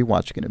next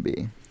rewatch going to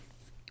be?"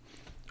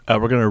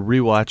 We're going to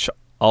rewatch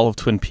all of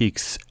Twin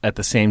Peaks at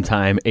the same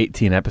time,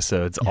 18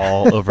 episodes,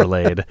 all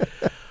overlaid.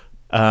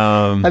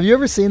 Have you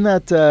ever seen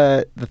that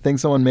the thing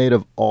someone made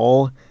of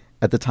all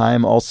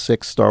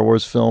 6 Star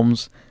Wars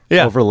films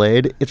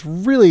overlaid? It's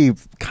really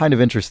kind of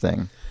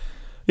interesting.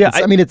 Yeah,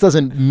 it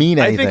doesn't mean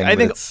anything. I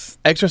think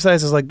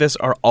exercises like this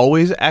are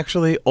always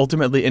actually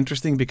ultimately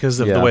interesting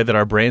because of the way that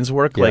our brains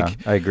work. Yeah,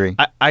 I agree.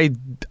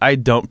 I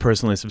don't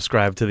personally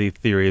subscribe to the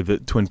theory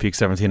that Twin Peaks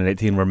 17 and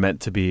 18 were meant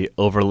to be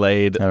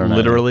overlaid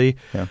literally.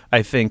 Yeah.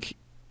 I think,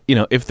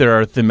 if there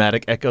are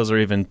thematic echoes or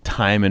even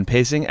time and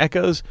pacing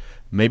echoes,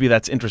 maybe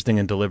that's interesting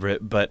and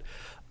deliberate, but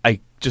I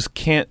just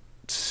can't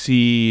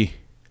see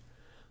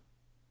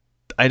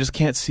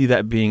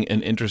that being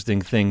an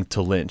interesting thing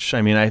to Lynch.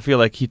 I feel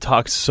like he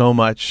talks so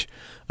much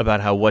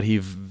about how what he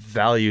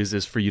values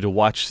is for you to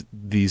watch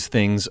these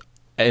things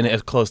and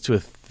as close to a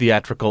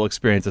theatrical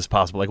experience as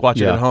possible. Like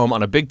watch it at home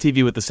on a big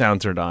TV with the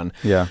sound turned on.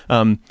 Yeah.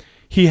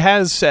 He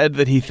has said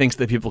that he thinks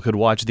that people could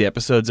watch the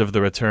episodes of The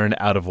Return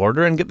out of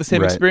order and get the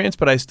same experience,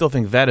 but I still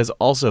think that is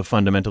also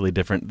fundamentally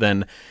different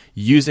than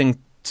using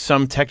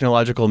some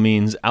technological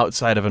means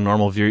outside of a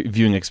normal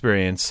viewing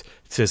experience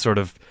to sort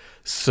of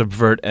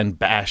subvert and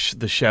bash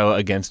the show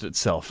against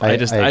itself. I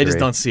just agree.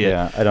 don't see it.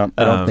 Yeah, I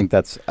don't think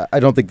that's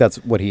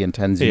what he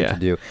intends you to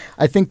do.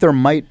 I think there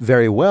might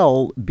very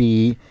well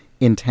be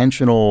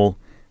intentional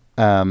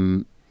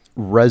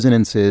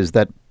resonances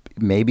that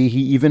maybe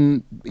he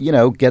even,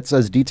 gets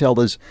as detailed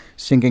as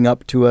syncing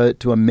up to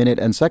a minute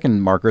and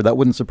second marker. That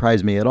wouldn't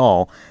surprise me at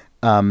all.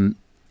 At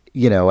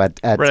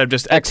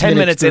just at 10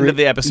 minutes into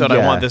the episode,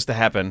 I want this to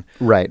happen.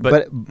 Right,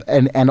 but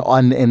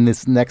in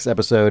this next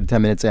episode, 10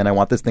 minutes in, I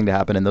want this thing to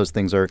happen, and those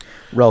things are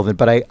relevant.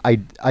 But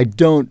I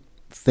don't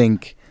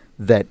think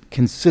that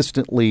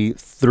consistently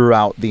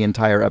throughout the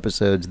entire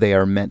episodes they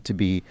are meant to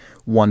be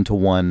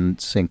one-to-one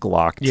sync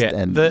locked. Yeah,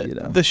 and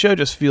the show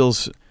just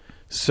feels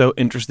so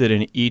interested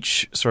in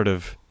each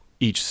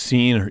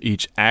scene or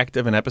each act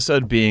of an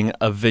episode being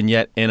a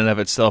vignette in and of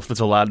itself that's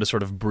allowed to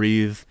sort of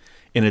breathe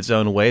in its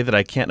own way, that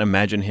I can't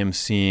imagine him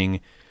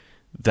seeing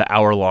the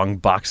hour-long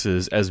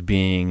boxes as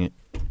being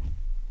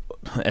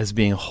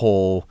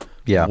whole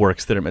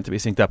works that are meant to be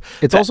synced up.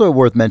 It's also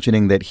worth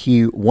mentioning that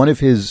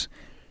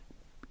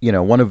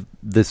one of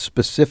the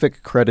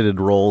specific credited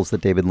roles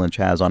that David Lynch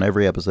has on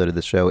every episode of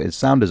the show is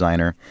sound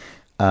designer,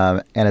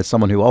 and as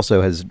someone who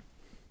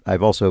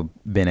I've also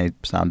been a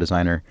sound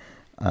designer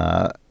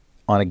on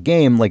a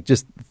game, like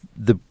just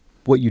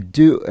what you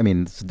do. I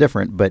mean, it's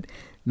different, but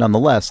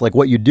nonetheless, like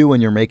what you do when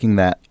you're making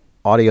that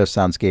audio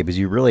soundscape is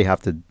you really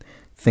have to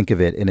think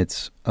of it in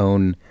its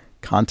own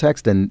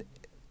context. And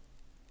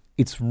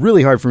it's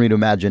really hard for me to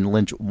imagine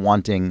Lynch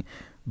wanting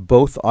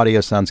both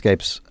audio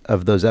soundscapes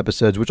of those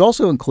episodes, which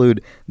also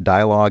include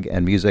dialogue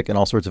and music and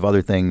all sorts of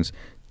other things,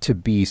 to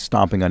be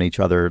stomping on each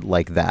other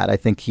like that. I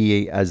think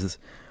he, as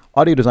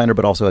audio designer,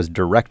 but also as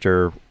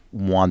director,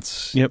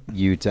 wants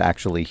you to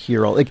actually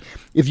hear all. Like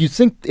if you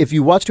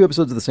watch two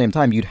episodes at the same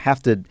time, you'd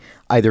have to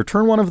either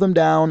turn one of them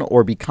down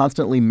or be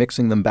constantly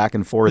mixing them back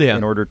and forth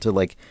in order to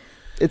like.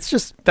 It's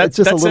just a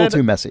little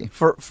too messy.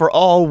 For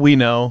all we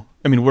know,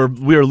 I mean,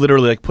 we are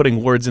literally like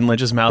putting words in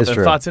Lynch's mouth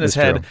and thoughts in his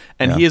head,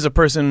 and he is a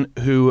person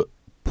who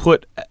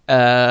put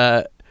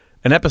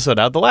an episode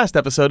out, the last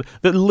episode,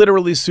 that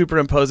literally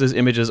superimposes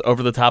images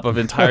over the top of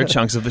entire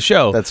chunks of the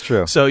show. That's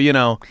true. So,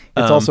 it's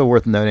also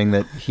worth noting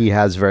that he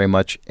has very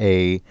much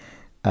a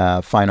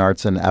fine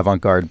arts and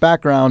avant-garde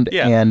background,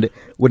 and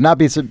would not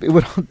be,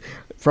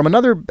 from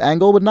another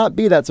angle, would not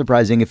be that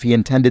surprising if he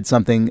intended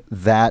something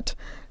that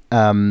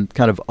kind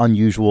of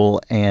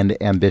unusual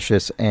and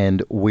ambitious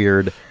and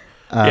weird.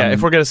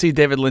 If we're going to see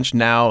David Lynch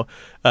now,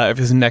 if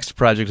his next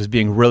project is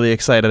being really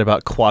excited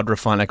about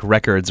quadraphonic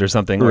records or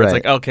something, where it's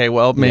like, okay,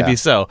 well, maybe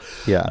so.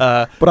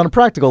 Yeah. But on a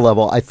practical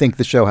level, I think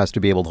the show has to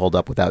be able to hold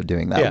up without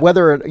doing that. Yeah.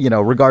 Whether,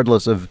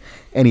 regardless of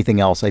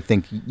anything else, I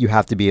think you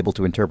have to be able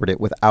to interpret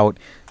it without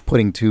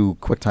putting two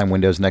QuickTime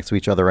windows next to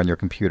each other on your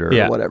computer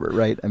or whatever,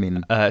 right? I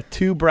mean,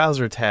 two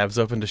browser tabs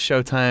open to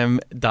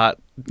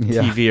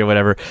Showtime.tv or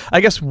whatever. I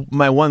guess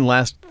my one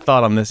last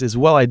thought on this is,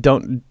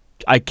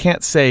 I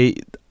can't say...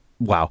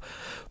 Wow.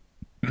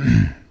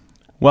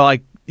 Well, I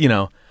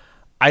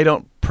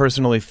don't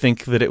personally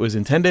think that it was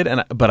intended,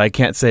 but I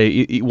can't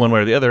say one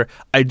way or the other.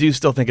 I do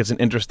still think it's an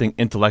interesting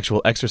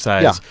intellectual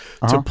exercise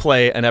to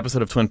play an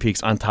episode of Twin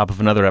Peaks on top of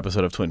another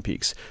episode of Twin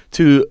Peaks.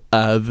 To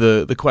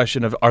the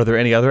question of, are there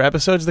any other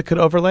episodes that could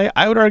overlay?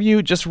 I would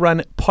argue just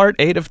run Part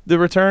 8 of The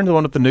Return, the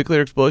one with the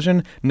nuclear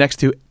explosion, next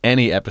to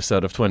any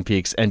episode of Twin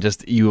Peaks, and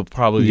you will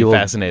probably be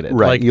fascinated.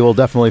 Right. You will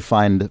definitely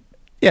find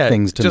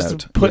things to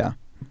note.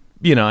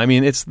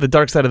 It's the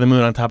Dark Side of the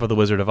Moon on top of the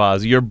Wizard of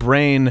Oz. Your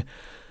brain,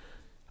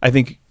 I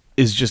think,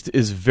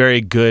 is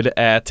very good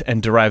at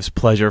and derives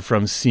pleasure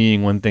from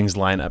seeing when things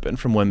line up and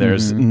from when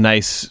there's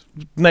nice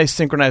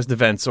synchronized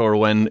events or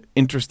when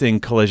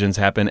interesting collisions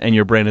happen. And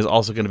your brain is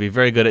also going to be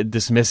very good at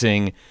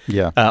dismissing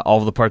all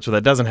of the parts where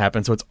that doesn't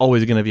happen. So it's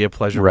always going to be a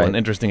pleasurable and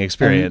interesting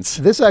experience.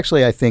 And this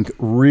actually, I think,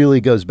 really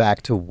goes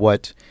back to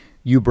what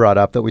you brought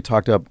up that we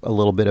talked up a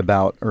little bit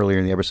about earlier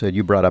in the episode.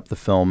 You brought up the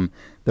film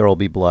There Will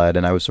Be Blood,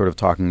 and I was sort of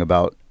talking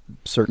about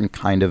certain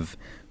kind of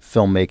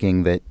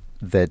filmmaking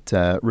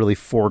that really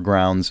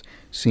foregrounds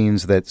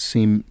scenes that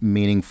seem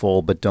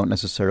meaningful but don't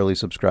necessarily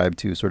subscribe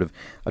to sort of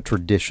a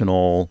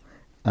traditional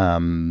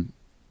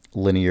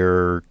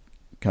linear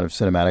kind of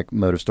cinematic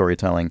mode of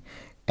storytelling.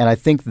 And I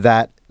think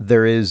that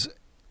there is,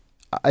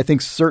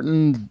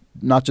 certain,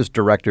 not just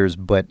directors,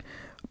 but,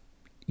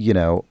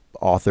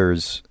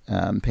 authors,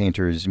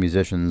 painters,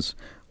 musicians,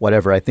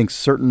 whatever. I think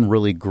certain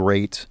really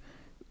great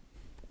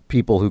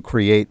people who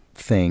create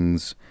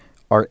things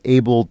are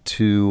able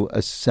to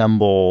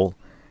assemble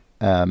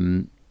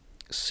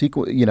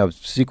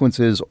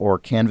sequences or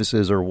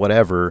canvases or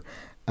whatever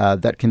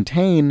that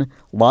contain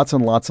lots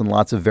and lots and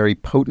lots of very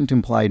potent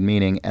implied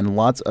meaning and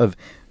lots of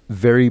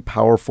very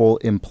powerful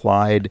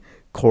implied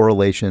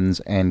correlations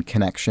and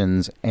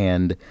connections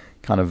and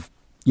kind of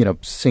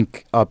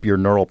sync up your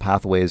neural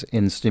pathways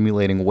in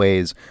stimulating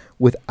ways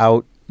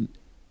without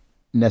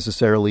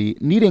necessarily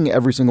needing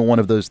every single one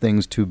of those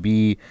things to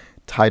be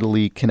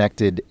tidally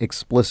connected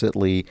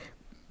explicitly,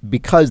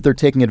 because they're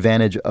taking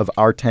advantage of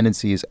our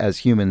tendencies as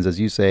humans, as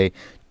you say,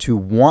 to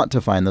want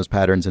to find those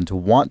patterns and to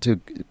want to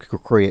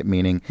create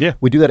meaning. Yeah.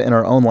 We do that in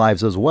our own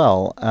lives as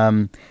well.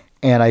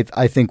 And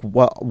I think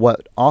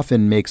what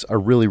often makes a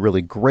really,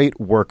 really great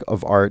work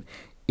of art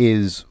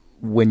is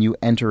when you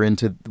enter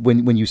into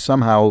when you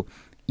somehow,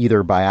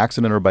 either by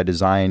accident or by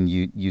design,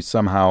 you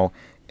somehow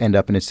end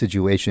up in a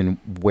situation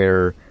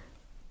where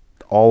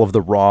all of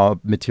the raw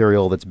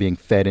material that's being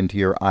fed into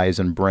your eyes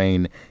and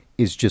brain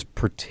is just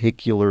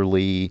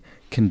particularly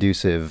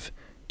conducive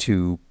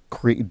to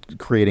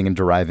creating and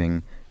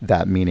deriving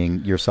that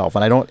meaning yourself.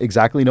 And I don't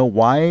exactly know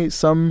why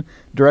some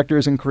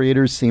directors and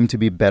creators seem to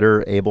be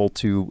better able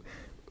to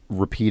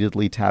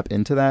repeatedly tap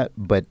into that,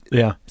 but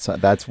so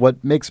that's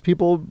what makes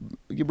people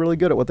really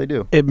good at what they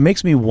do. It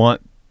makes me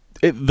want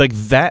like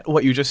that.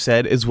 What you just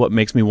said is what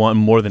makes me want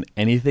more than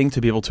anything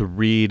to be able to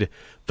read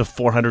the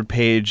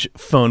 400-page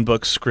phone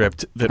book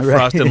script that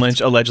Frost and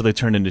Lynch allegedly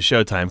turned into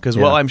Showtime. Because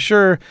while I'm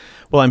sure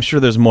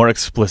there's more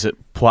explicit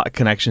plot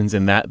connections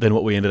in that than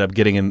what we ended up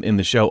getting in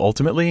the show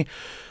ultimately.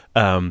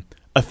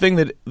 A thing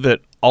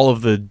that all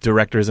of the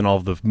directors and all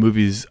of the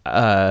movies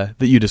that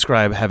you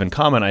describe have in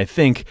common, I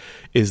think,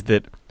 is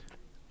that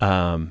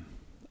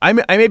I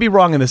may be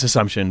wrong in this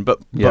assumption, but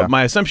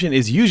my assumption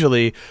is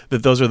usually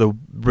that those are the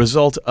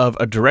result of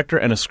a director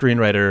and a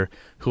screenwriter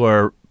who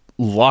are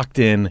locked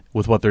in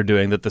with what they're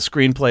doing, that the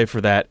screenplay for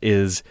that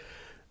is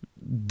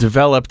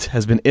developed,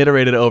 has been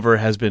iterated over,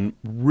 has been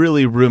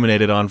really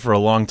ruminated on for a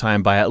long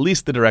time by at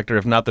least the director,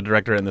 if not the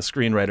director and the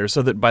screenwriter,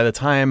 so that by the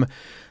time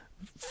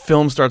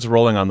film starts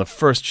rolling on the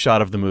first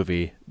shot of the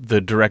movie,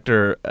 the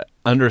director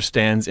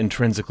understands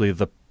intrinsically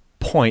the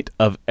point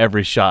of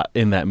every shot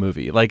in that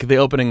movie. Like the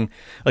opening,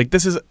 like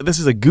this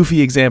is a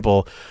goofy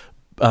example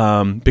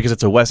because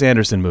it's a Wes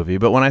Anderson movie,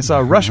 but when I saw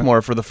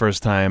Rushmore for the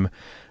first time,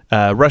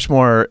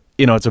 Rushmore,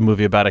 it's a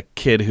movie about a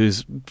kid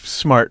who's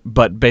smart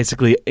but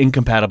basically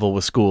incompatible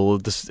with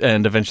school,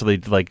 and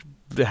eventually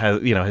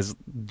has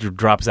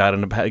drops out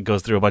and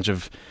goes through a bunch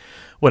of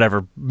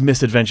whatever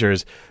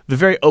misadventures. The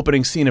very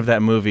opening scene of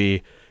that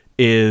movie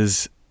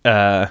is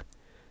him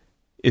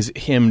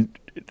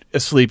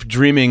asleep,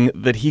 dreaming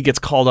that he gets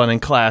called on in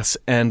class,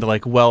 and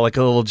like a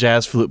little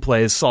jazz flute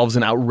plays, solves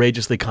an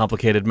outrageously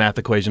complicated math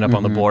equation up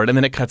on the board, and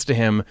then it cuts to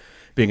him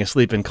being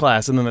asleep in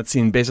class, and then that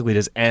scene basically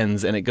just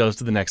ends and it goes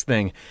to the next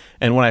thing.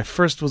 And when I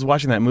first was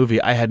watching that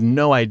movie, I had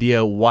no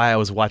idea why I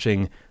was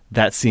watching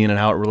that scene and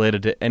how it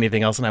related to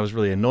anything else, and I was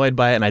really annoyed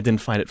by it, and I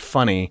didn't find it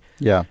funny.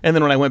 Yeah. And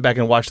then when I went back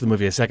and watched the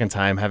movie a second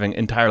time, having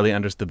entirely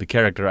understood the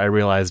character, I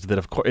realized that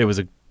of course it was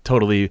a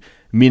totally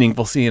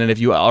meaningful scene, and if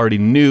you already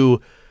knew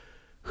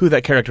who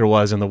that character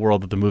was and the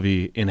world that the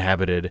movie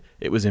inhabited,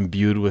 it was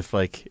imbued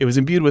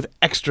with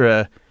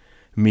extra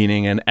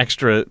meaning and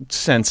extra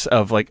sense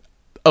of like,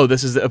 oh,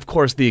 this is of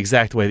course the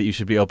exact way that you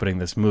should be opening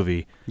this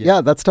movie.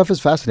 Yeah, that stuff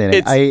is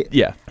fascinating.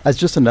 As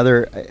just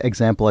another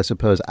example, I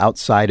suppose,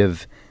 outside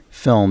of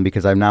film,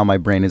 because my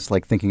brain is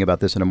like thinking about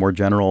this in a more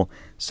general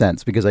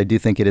sense, because I do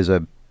think it is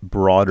a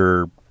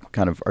broader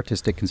kind of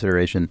artistic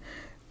consideration.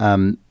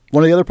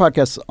 One of the other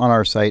podcasts on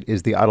our site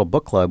is the Idle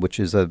Book Club, which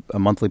is a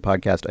monthly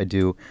podcast I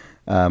do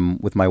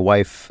with my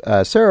wife,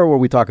 Sarah, where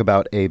we talk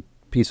about a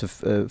piece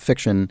of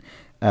fiction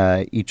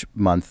each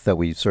month that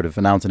we sort of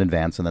announce in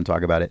advance and then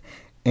talk about it.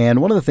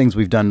 And one of the things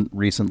we've done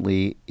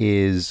recently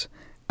is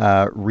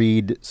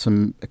read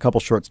a couple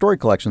short story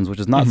collections, which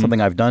is not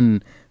something I've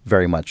done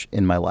very much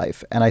in my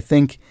life. And I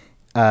think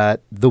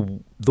the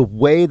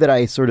way that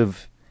I sort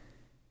of,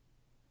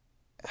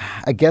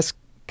 I guess,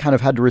 kind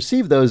of had to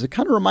receive those, it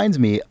kind of reminds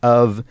me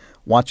of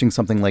watching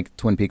something like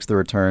Twin Peaks: The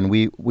Return.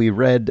 We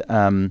read,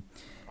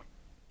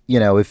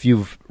 if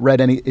you've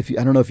read I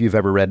don't know if you've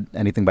ever read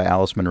anything by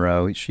Alice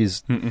Munro.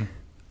 She's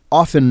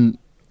often,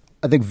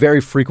 I think, very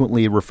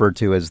frequently referred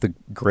to as the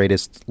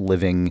greatest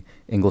living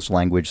English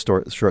language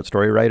short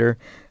story writer.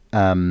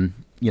 I'm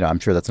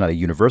sure that's not a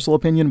universal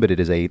opinion, but it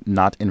is a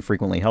not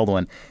infrequently held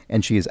one,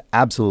 and she is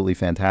absolutely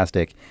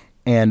fantastic.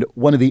 And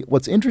one of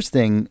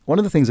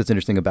the things that's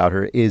interesting about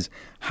her is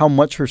how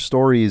much her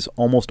stories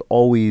almost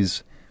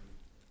always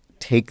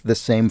take the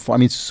same form. I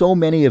mean, so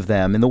many of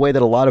them, in the way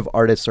that a lot of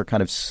artists are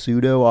kind of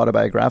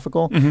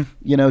pseudo-autobiographical,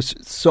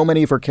 so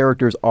many of her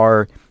characters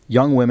are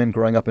young women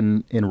growing up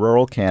in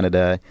rural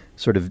Canada,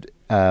 sort of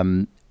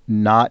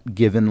not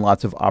given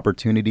lots of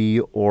opportunity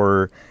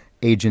or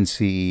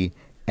agency,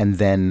 and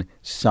then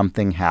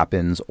something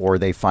happens, or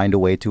they find a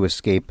way to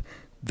escape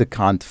the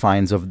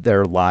confines of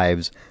their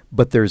lives,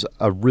 but there's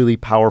a really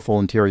powerful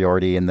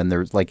interiority, and then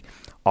there's like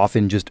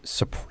often just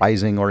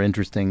surprising or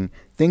interesting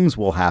things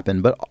will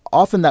happen. But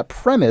often that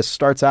premise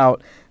starts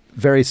out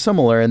very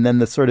similar, and then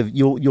the sort of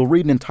you'll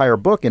read an entire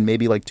book, and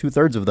maybe like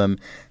 2/3 of them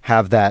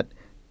have that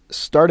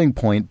starting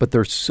point, but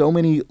there's so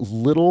many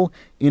little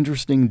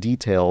interesting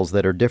details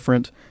that are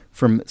different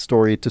from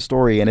story to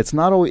story, and it's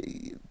not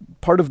always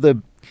part of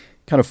the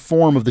kind of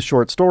form of the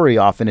short story.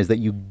 Often is that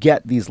you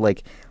get these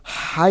like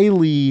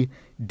highly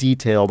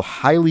detailed,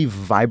 highly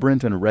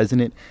vibrant and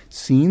resonant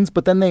scenes,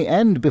 but then they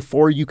end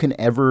before you can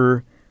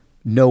ever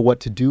know what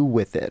to do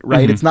with it,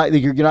 right? Mm-hmm. It's not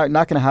you're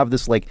not going to have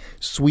this like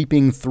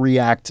sweeping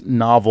 3-act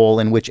novel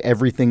in which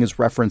everything is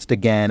referenced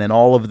again and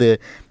all of the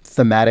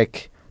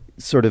thematic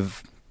sort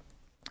of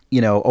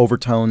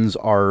overtones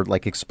are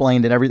like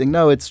explained and everything.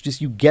 No, it's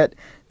just you get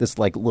this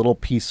like little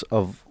piece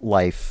of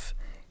life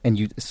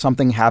and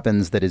something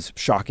happens that is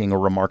shocking or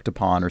remarked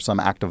upon or some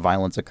act of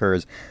violence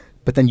occurs.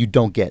 But then you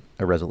don't get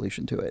a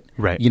resolution to it.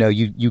 Right.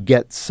 You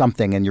get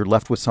something and you're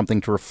left with something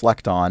to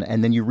reflect on.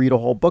 And then you read a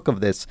whole book of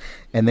this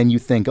and then you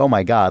think, oh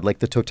my God, like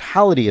the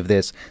totality of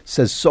this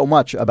says so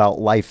much about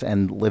life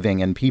and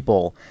living and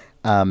people.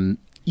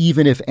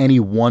 Even if any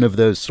one of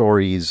those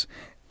stories,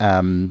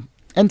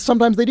 and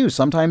sometimes they do.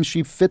 Sometimes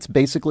she fits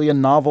basically a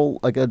novel,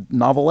 like a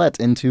novelette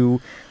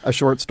into a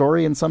short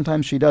story, and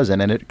sometimes she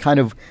doesn't. And it kind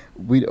of,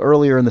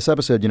 earlier in this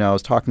episode, I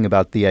was talking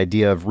about the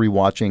idea of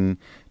rewatching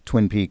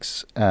Twin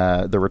Peaks,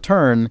 The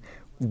Return,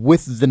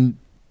 with the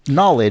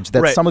knowledge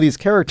that some of these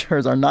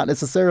characters are not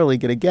necessarily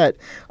going to get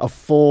a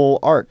full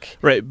arc.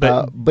 Right,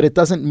 but it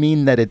doesn't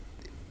mean that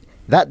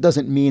that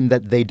doesn't mean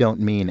that they don't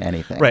mean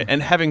anything. Right,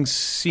 and having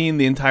seen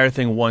the entire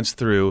thing once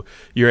through,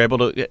 you're able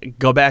to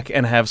go back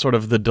and have sort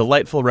of the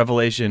delightful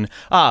revelation,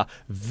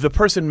 the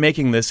person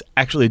making this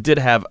actually did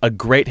have a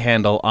great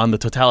handle on the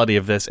totality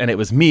of this, and it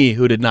was me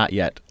who did not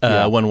yet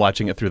when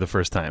watching it through the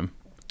first time.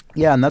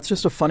 Yeah, and that's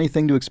just a funny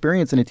thing to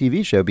experience in a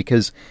TV show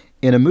because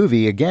in a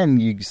movie, again,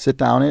 you sit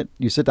down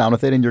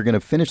with it, and you're going to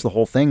finish the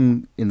whole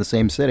thing in the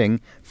same sitting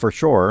for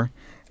sure.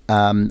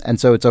 And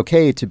so it's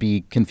okay to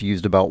be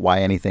confused about why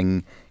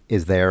anything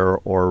is there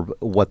or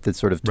what the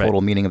sort of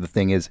total meaning of the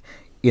thing is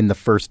in the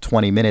first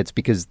 20 minutes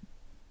because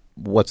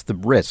what's the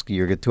risk?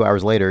 2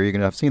 hours later, you're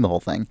going to have seen the whole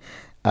thing.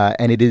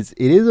 And it is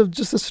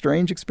just a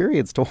strange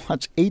experience to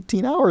watch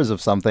 18 hours of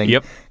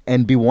something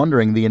and be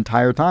wondering the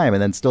entire time,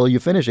 and then still you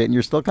finish it and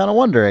you're still kind of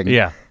wondering.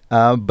 Yeah.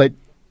 But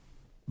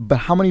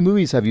how many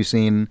movies have you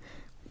seen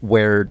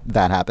where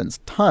that happens?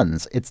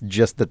 Tons. It's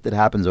just that it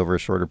happens over a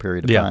shorter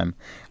period of time.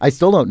 I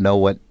still don't know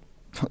what.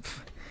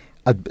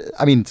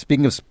 I mean,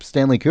 speaking of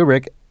Stanley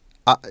Kubrick,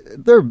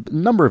 there are a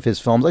number of his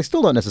films. I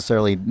still don't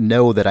necessarily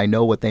know that I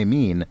know what they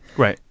mean,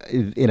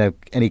 in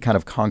any kind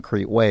of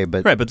concrete way.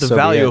 But the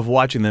value of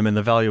watching them and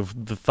the value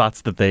of the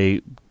thoughts that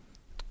they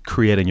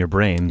create in your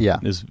brain,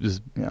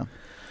 is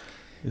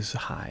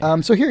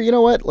high. So here, you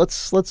know what?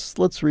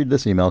 Let's read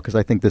this email because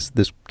I think this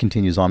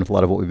continues on with a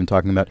lot of what we've been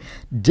talking about.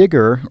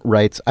 Digger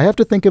writes, I have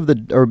to think of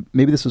or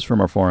maybe this is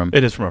from our forum.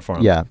 It is from our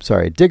forum. Yeah,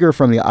 sorry. Digger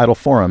from the Idle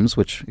Forums,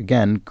 which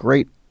again,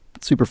 great.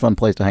 Super fun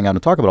place to hang out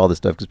and talk about all this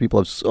stuff because people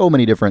have so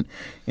many different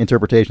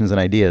interpretations and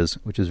ideas,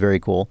 which is very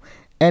cool.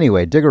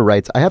 Anyway, Digger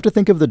writes, I have to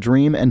think of the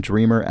dream and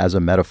dreamer as a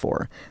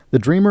metaphor. The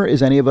dreamer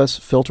is any of us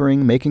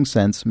filtering, making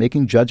sense,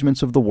 making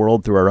judgments of the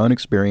world through our own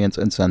experience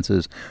and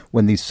senses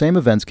when these same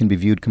events can be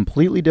viewed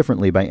completely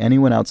differently by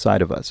anyone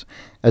outside of us.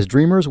 As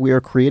dreamers, we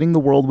are creating the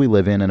world we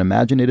live in and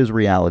imagine it is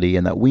reality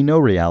and that we know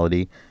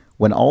reality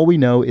when all we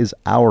know is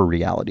our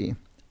reality,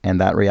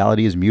 and that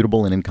reality is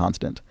mutable and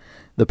inconstant.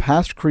 The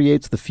past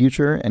creates the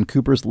future, and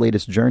Cooper's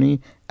latest journey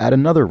add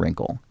another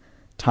wrinkle.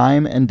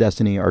 Time and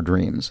destiny are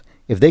dreams.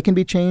 If they can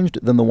be changed,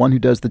 then the one who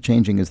does the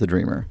changing is the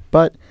dreamer.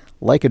 But,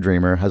 like a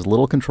dreamer, has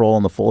little control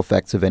on the full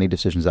effects of any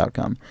decision's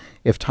outcome.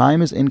 If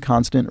time is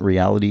inconstant,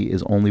 reality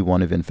is only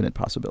one of infinite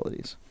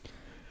possibilities.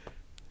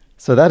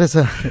 So that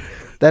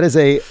is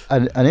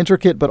an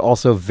intricate but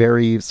also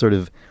very sort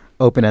of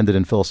open-ended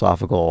and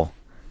philosophical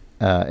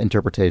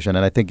interpretation,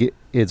 and I think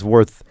it's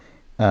worth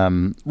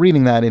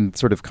reading that in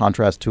sort of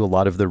contrast to a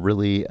lot of the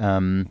really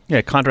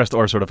contrast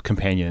or sort of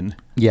companion.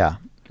 Yeah,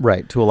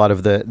 right. To a lot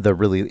of the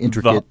really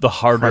intricate, the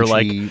harder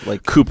crunchy,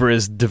 like Cooper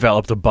has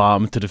developed a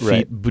bomb to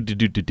defeat.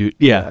 Right.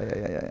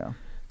 Yeah.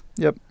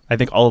 Yep. I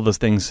think all of those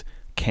things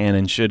can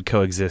and should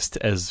coexist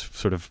as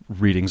sort of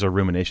readings or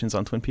ruminations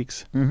on Twin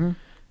Peaks. Mm-hmm.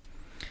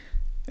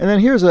 And then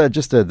here's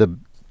just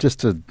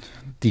to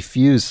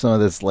diffuse some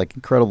of this like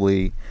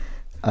incredibly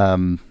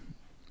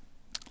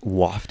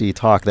lofty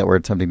talk that we're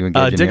attempting to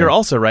engage in Digger here.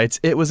 also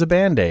writes, it was a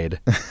Band-Aid.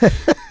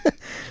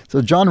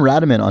 So John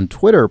Radiman on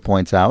Twitter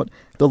points out,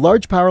 the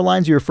large power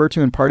lines you refer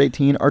to in Part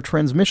 18 are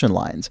transmission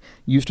lines,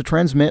 used to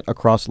transmit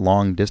across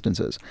long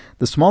distances.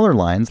 The smaller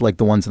lines, like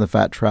the ones in the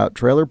Fat Trout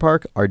Trailer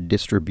Park, are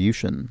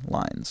distribution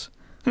lines.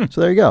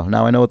 So there you go.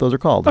 Now I know what those are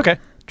called. Okay.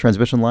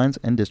 Transmission lines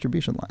and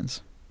distribution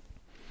lines.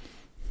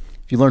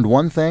 If you learned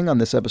one thing on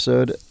this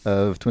episode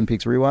of Twin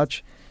Peaks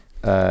Rewatch,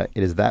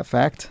 it is that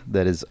fact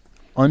that is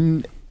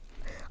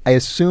I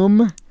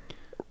assume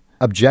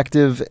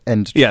objective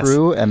and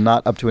true and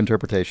not up to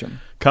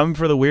interpretation. Come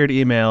for the weird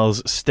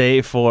emails,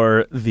 stay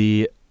for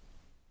the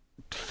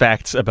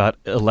facts about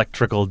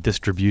electrical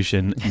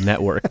distribution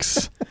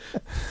networks.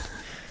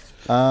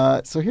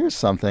 So here's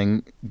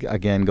something,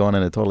 again, going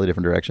in a totally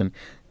different direction.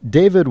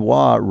 David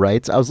Waugh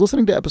writes, I was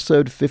listening to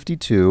episode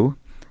 52,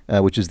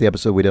 which is the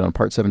episode we did on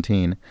Part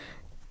 17,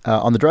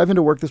 on the drive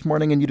into work this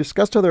morning, and you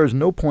discussed how there is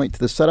no point to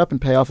the setup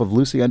and payoff of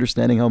Lucy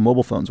understanding how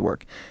mobile phones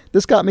work.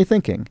 This got me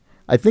thinking.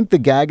 I think the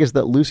gag is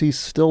that Lucy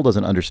still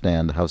doesn't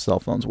understand how cell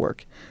phones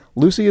work.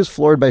 Lucy is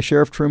floored by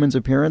Sheriff Truman's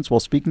appearance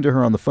while speaking to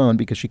her on the phone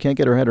because she can't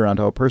get her head around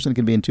how a person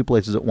can be in two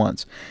places at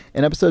once.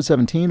 In episode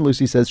 17,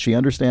 Lucy says she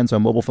understands how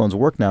mobile phones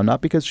work now,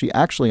 not because she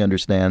actually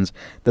understands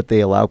that they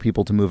allow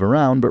people to move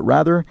around, but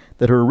rather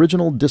that her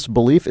original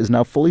disbelief is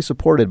now fully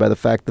supported by the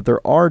fact that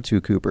there are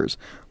two Coopers,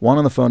 one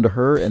on the phone to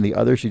her and the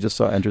other she just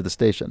saw enter the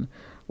station.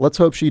 Let's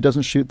hope she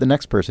doesn't shoot the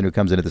next person who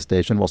comes into the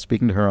station while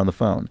speaking to her on the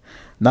phone.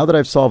 Now that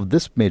I've solved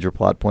this major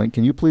plot point,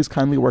 can you please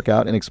kindly work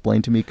out and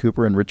explain to me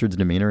Cooper and Richard's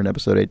demeanor in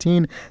episode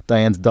 18,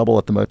 Diane's double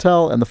at the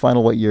motel, and the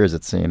final what year is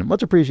it scene?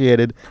 Much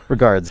appreciated.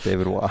 Regards,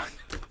 David Waugh.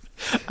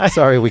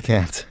 Sorry, we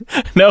can't.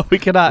 No, we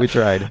cannot. We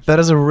tried. That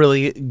is a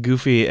really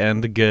goofy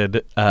and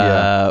good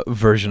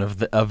version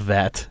of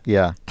that.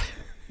 Yeah.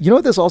 You know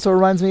what this also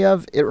reminds me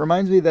of? It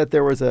reminds me that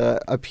there was a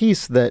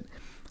piece that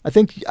I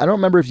don't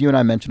remember if you and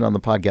I mentioned it on the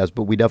podcast,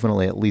 but we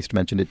definitely at least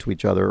mentioned it to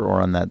each other or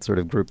on that sort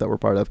of group that we're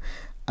part of,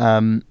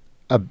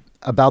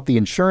 about the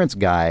insurance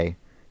guy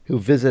who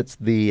visits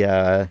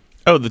the...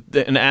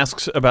 and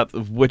asks about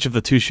which of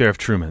the two Sheriff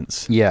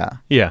Trumans. Yeah.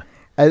 Yeah.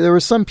 There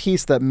was some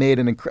piece that made,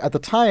 at the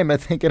time, I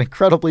think, an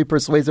incredibly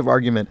persuasive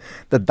argument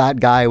that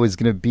guy was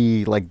going to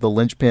be like the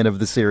linchpin of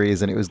the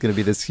series and it was going to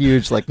be this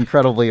huge, like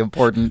incredibly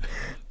important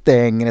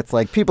thing. And it's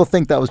like, people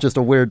think that was just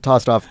a weird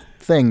tossed off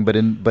thing, but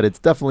it's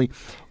definitely...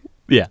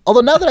 Yeah.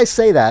 Although now that I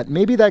say that,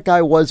 maybe that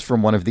guy was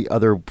from one of the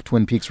other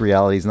Twin Peaks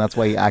realities, and that's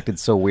why he acted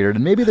so weird.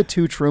 And maybe the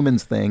two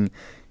Trumans thing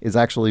is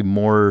actually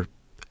more,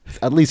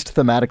 at least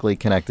thematically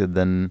connected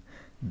than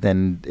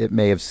it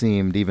may have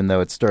seemed, even though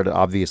it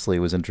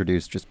was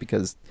introduced just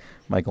because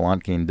Michael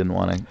Ontkean didn't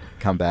want to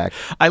come back.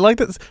 I like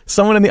that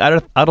someone in the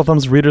Idle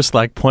Thumbs reader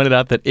Slack pointed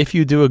out that if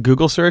you do a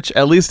Google search,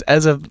 at least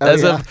as of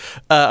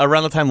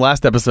around the time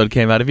last episode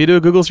came out, if you do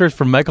a Google search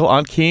for Michael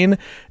Ontkean,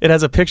 it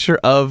has a picture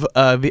of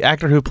the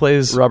actor who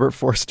plays Robert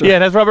Forster. Yeah,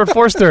 it has Robert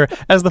Forster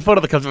as the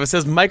photo that comes up. It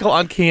says Michael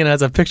Ontkean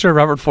has a picture of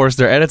Robert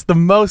Forster, and it's the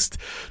most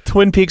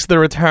Twin Peaks: The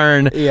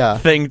Return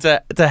thing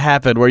to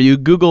happen, where you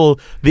Google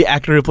the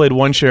actor who played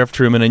one Sheriff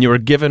Truman, and you are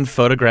given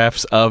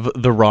photographs of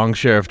the wrong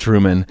Sheriff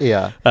Truman.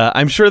 Yeah,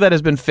 I'm sure that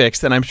has been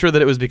fixed, and I'm sure that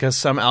it was because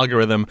some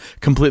algorithm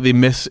completely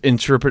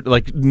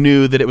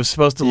knew that it was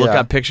supposed to look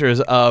up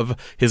pictures of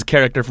his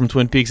character from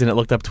Twin Peaks, and it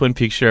looked up Twin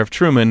Peaks Sheriff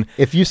Truman.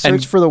 If you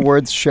search for the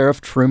words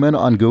Sheriff Truman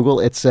on Google,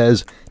 it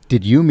says,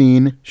 "Did you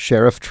mean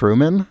Sheriff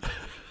Truman?"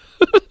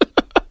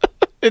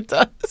 It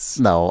does.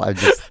 No,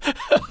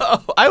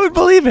 I would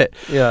believe it.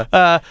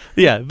 Yeah.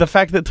 The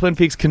fact that Twin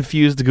Peaks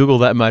confused Google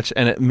that much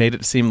and it made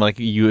it seem like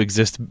you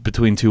exist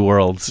between two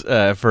worlds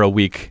for a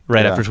week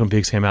after Twin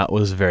Peaks came out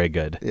was very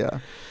good. Yeah.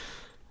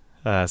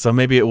 So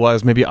maybe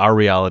our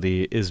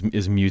reality is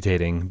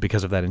mutating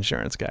because of that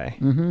insurance guy.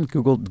 Mm-hmm.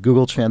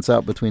 Google chants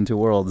out between two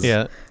worlds.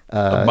 Yeah.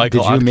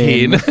 Michael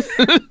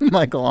Ontkean.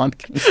 Michael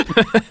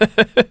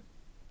Ontkean.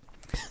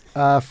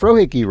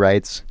 Frohickey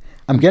writes,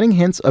 I'm getting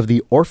hints of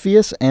the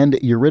Orpheus and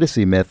Eurydice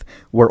myth,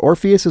 where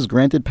Orpheus is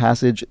granted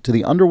passage to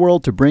the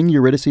underworld to bring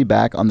Eurydice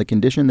back on the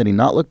condition that he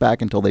not look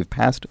back until they've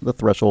passed the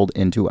threshold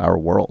into our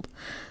world.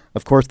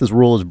 Of course, this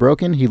rule is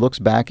broken. He looks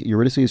back,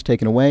 Eurydice is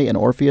taken away, and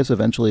Orpheus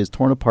eventually is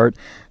torn apart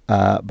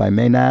by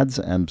Maenads,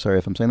 I'm sorry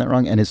if I'm saying that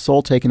wrong, and his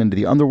soul taken into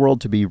the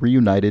underworld to be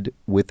reunited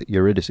with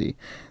Eurydice.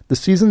 The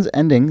season's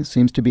ending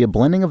seems to be a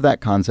blending of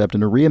that concept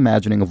and a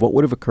reimagining of what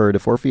would have occurred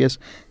if Orpheus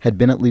had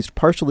been at least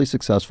partially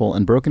successful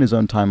and broken his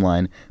own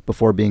timeline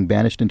before being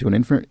banished into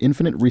an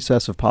infinite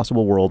recess of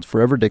possible worlds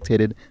forever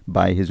dictated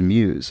by his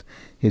muse,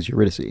 his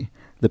Eurydice,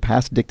 the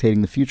past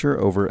dictating the future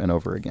over and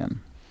over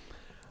again.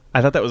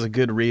 I thought that was a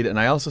good read, and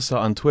I also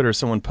saw on Twitter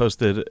someone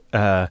posted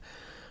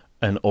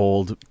an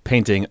old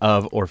painting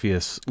of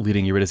Orpheus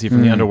leading Eurydice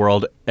from the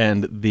underworld,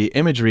 and the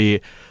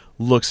imagery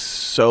looks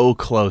so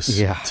close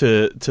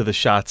to the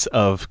shots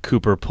of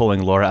Cooper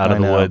pulling Laura out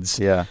of the woods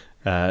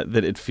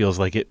that it feels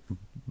like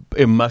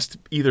it must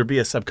either be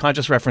a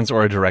subconscious reference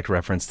or a direct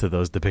reference to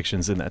those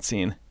depictions in that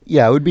scene.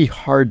 Yeah, it would be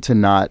hard to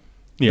not...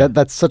 Yeah.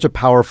 That's such a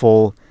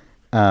powerful...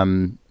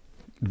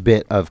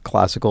 bit of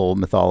classical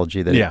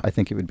mythology that I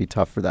think it would be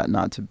tough for that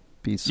not to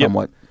be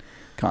somewhat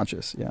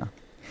conscious. Yeah.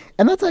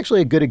 And that's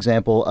actually a good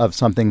example of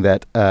something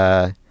that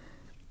I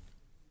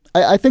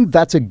think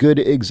that's a good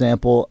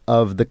example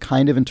of the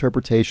kind of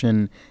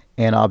interpretation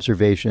and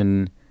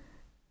observation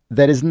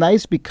that is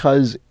nice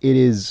because it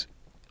is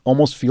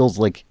almost feels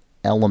like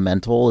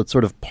elemental. It's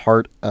sort of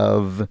part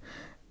of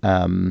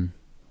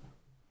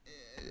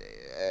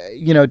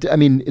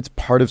it's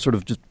part of sort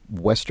of just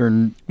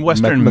Western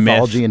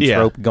mythology and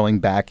trope going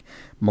back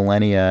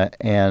millennia.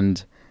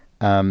 And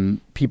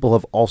people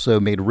have also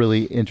made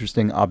really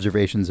interesting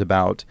observations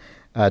about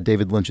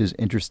David Lynch's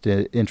interest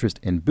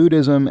in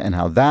Buddhism and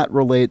how that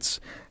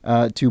relates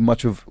to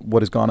much of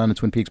what has gone on in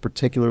Twin Peaks,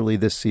 particularly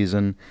this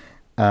season.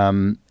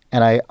 And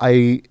I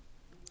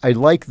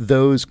like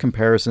those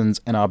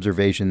comparisons and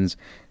observations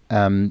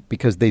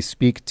because they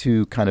speak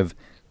to kind of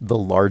the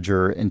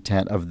larger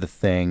intent of the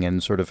thing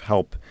and sort of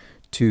help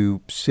to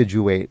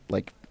situate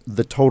like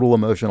the total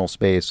emotional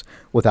space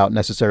without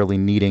necessarily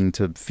needing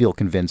to feel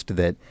convinced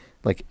that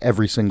like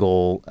every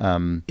single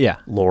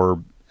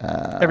lore.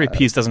 Every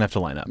piece doesn't have to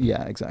line up.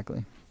 Yeah,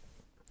 exactly.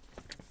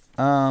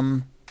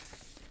 Bob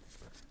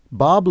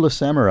Le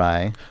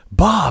Samurai.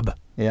 Bob.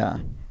 Yeah,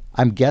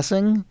 I'm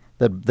guessing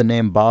that the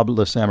name Bob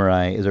Le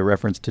Samurai is a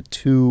reference to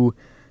two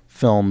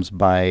films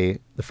by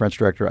the French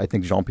director, I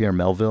think Jean-Pierre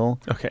Melville,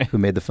 who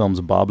made the films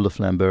Bob Le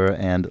Flambeur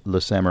and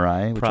Le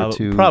Samurai, which are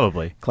two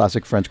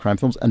classic French crime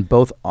films, and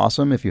both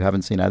awesome. If you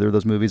haven't seen either of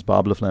those movies,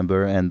 Bob Le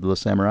Flambeur and Le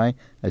Samurai,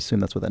 I assume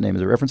that's what that name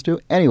is a reference to.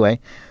 Anyway,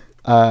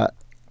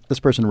 this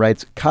person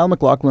writes, Kyle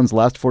MacLachlan's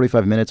last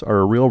 45 minutes are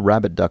a real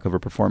rabbit duck of a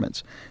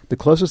performance. The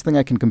closest thing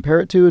I can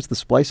compare it to is the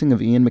splicing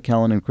of Ian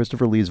McKellen and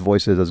Christopher Lee's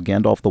voices as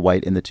Gandalf the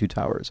White in The Two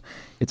Towers.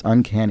 It's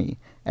uncanny.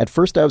 At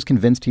first I was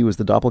convinced he was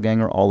the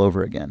doppelganger all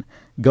over again.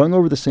 Going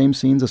over the same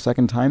scenes a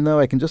second time, though,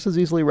 I can just as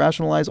easily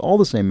rationalize all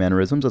the same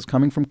mannerisms as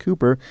coming from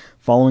Cooper,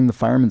 following the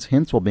fireman's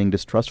hints while being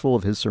distrustful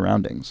of his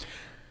surroundings.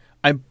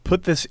 I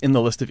put this in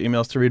the list of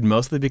emails to read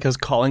mostly because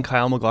calling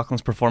Kyle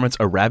MacLachlan's performance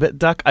a rabbit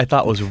duck I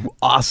thought was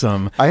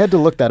awesome. I had to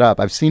look that up.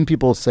 I've seen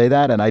people say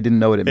that, and I didn't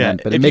know what it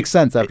meant, but it makes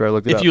sense after I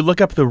looked it up. If you look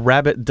up the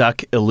rabbit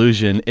duck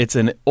illusion, it's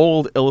an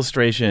old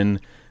illustration.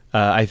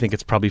 I think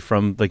it's probably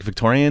from like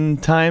Victorian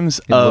times.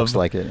 It looks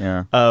like it,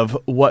 yeah. Of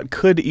what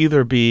could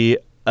either be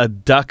a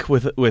duck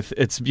with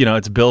its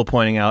its bill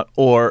pointing out,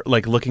 or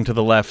like looking to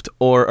the left,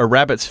 or a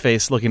rabbit's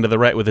face looking to the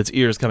right with its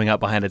ears coming out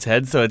behind its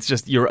head. So it's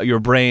just your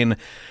brain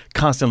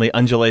constantly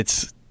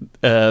undulates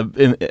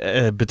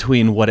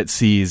between what it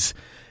sees,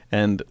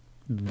 and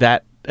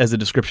that as a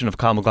description of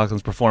Kyle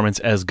MacLachlan's performance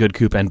as good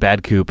Coop and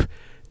bad Coop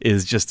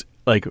is just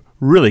like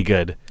really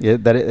good. Yeah,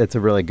 it's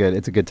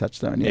a good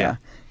touchstone. Yeah.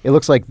 It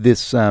looks like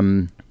this.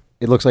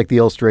 It looks like the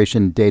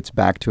illustration dates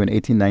back to an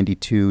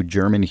 1892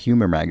 German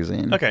humor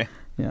magazine. Okay.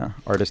 Yeah,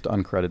 artist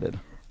uncredited.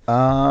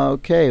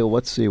 Okay,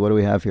 let's see. What do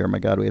we have here? My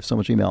God, we have so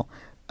much email.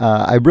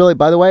 By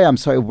the way, I'm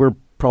sorry. We're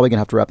probably going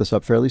to have to wrap this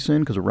up fairly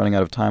soon because we're running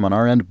out of time on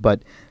our end.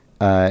 But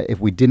if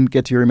we didn't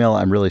get to your email,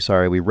 I'm really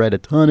sorry. We read a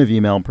ton of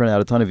email and printed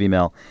out a ton of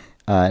email,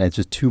 and it's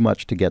just too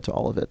much to get to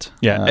all of it.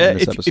 Yeah,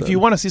 if you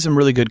want to see some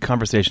really good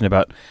conversation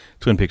about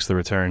Twin Peaks: The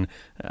Return,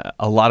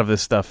 a lot of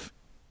this stuff,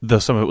 though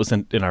some of it was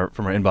from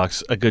our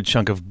inbox, a good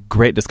chunk of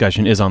great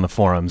discussion is on the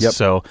forums. Yep,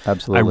 so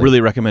absolutely. I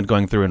really recommend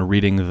going through and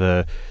reading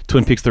the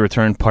Twin Peaks: The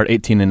Return Part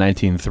 18 and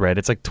 19 thread.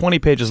 It's like 20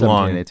 pages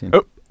long. 17 and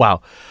 18. Oh,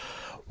 wow.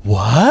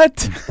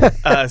 What?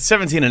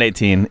 17 and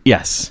 18,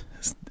 yes.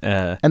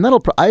 And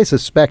I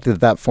suspect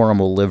that forum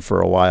will live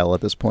for a while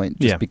at this point,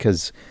 just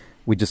because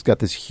we just got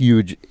this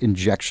huge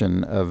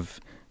injection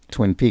of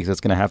Twin Peaks that's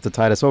going to have to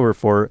tide us over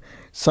for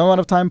some amount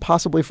of time,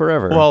 possibly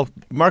forever. Well,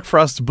 Mark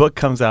Frost's book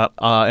comes out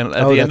at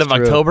the end of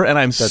October, and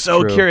I'm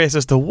curious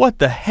as to what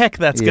the heck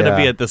that's going to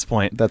be at this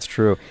point. That's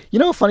true. You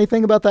know, a funny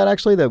thing about that,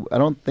 actually, that I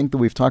don't think that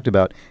we've talked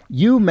about.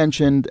 You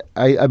mentioned,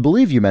 I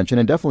believe you mentioned,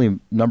 and definitely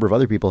a number of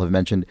other people have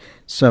mentioned,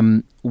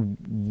 some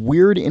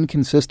weird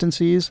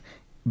inconsistencies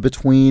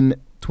between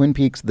Twin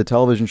Peaks, the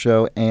television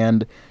show,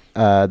 and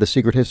The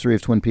Secret History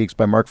of Twin Peaks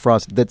by Mark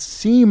Frost that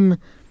seem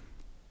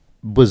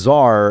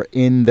bizarre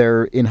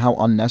in how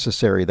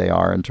unnecessary they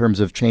are in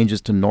terms of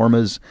changes to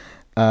Norma's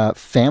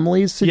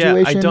family's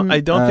situation. Yeah, I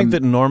don't think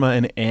that Norma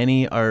and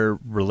Annie are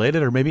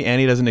related, or maybe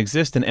Annie doesn't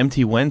exist, and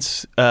M.T.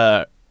 Wentz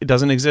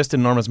doesn't exist,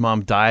 and Norma's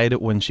mom died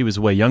when she was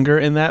way younger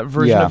in that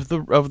version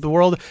of the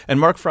world. And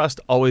Mark Frost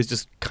always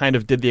just kind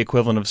of did the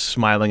equivalent of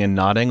smiling and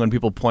nodding when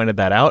people pointed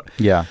that out.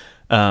 Yeah.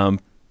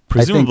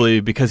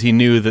 Presumably because he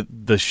knew that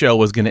the show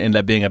was going to end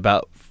up being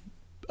about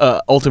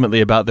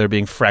ultimately about there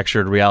being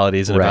fractured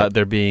realities and about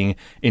there being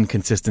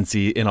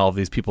inconsistency in all of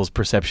these people's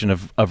perception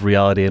of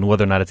reality and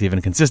whether or not it's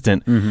even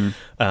consistent. Mm-hmm.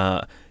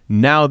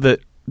 Now that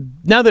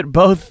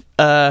both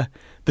the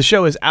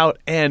show is out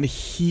and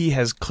he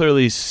has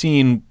clearly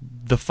seen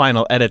the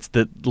final edits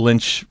that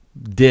Lynch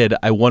did,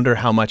 I wonder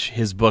how much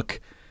this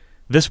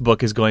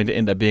book is going to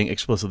end up being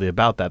explicitly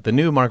about that. The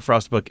new Mark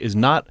Frost book is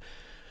not.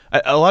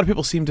 A lot of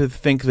people seem to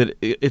think that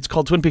it's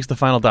called Twin Peaks: The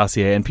Final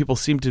Dossier, and people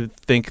seem to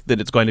think that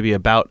it's going to be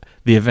about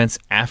the events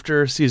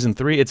after season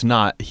 3. It's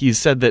not. He's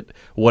said that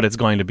what it's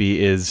going to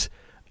be is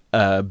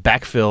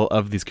backfill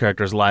of these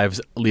characters' lives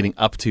leading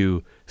up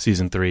to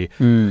season 3,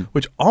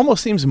 which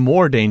almost seems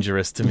more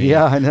dangerous to me.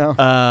 Yeah, I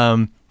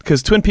know.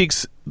 Because Twin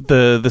Peaks,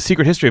 the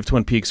Secret History of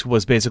Twin Peaks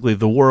was basically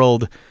the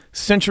world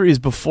centuries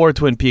before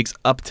Twin Peaks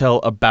up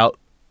till about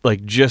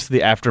like just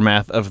the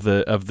aftermath of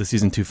the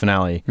season 2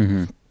 finale.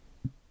 Mm-hmm.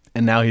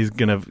 And now he's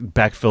going to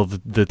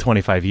backfill the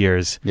 25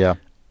 years. Yeah.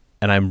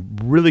 And I'm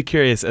really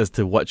curious as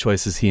to what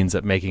choices he ends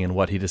up making and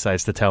what he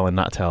decides to tell and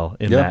not tell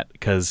in that.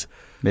 Because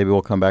maybe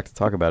we'll come back to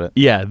talk about it.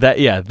 Yeah,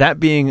 that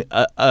being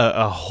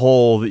a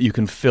hole that you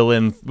can fill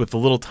in with the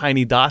little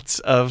tiny dots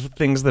of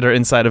things that are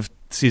inside of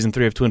season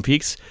 3 of Twin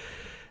Peaks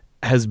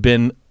has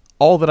been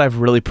all that I've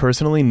really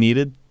personally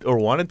needed or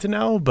wanted to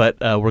know. But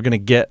we're going to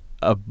get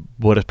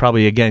what is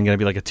probably, again, going to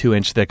be like a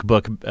 2-inch thick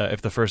book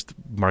if the first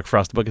Mark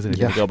Frost book is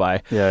anything to go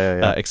by.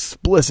 Yeah.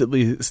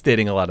 Explicitly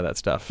stating a lot of that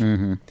stuff.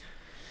 Mm-hmm.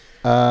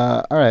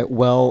 All right.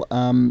 Well,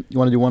 you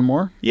want to do one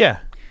more? Yeah.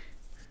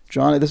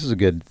 John, this is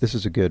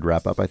a good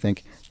wrap up, I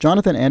think.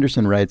 Jonathan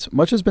Anderson writes,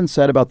 much has been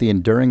said about the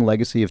enduring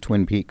legacy of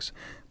Twin Peaks,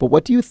 but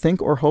what do you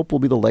think or hope will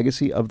be the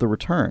legacy of The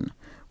Return?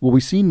 Will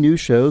we see new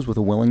shows with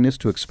a willingness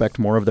to expect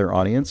more of their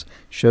audience,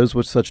 shows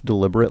with such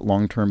deliberate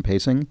long-term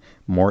pacing,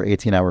 more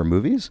 18-hour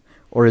movies?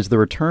 Or is The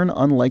Return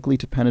unlikely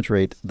to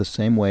penetrate the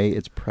same way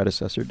its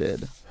predecessor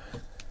did?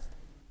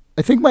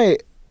 I think my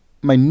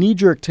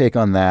knee-jerk take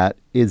on that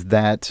is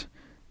that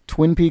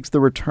Twin Peaks: The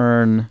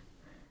Return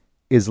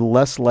is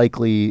less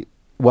likely.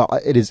 Well,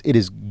 it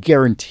is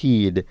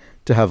guaranteed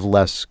to have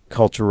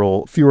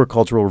fewer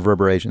cultural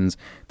reverberations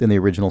than the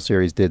original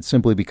series did,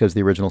 simply because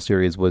the original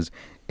series was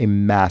a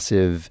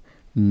massive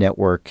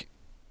network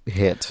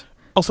hit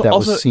that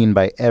was seen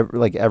by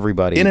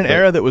everybody. In an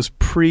era that was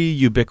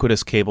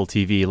pre-ubiquitous cable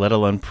TV, let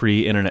alone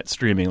pre-internet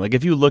streaming. Like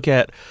if you look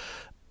at,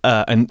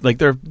 I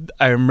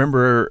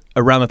remember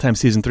around the time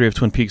season 3 of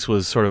Twin Peaks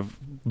was sort of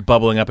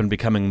bubbling up and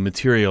becoming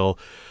material,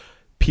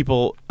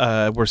 people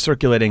were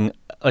circulating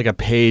like a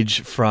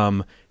page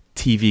from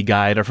TV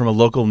Guide or from a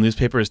local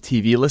newspaper's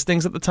TV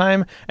listings at the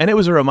time, and it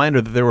was a reminder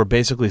that there were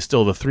basically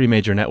still the 3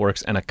 major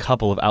networks and a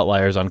couple of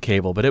outliers on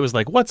cable, but it was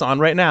like, what's on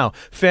right now?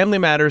 Family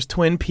Matters,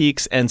 Twin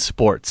Peaks, and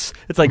sports.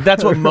 It's like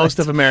that's what most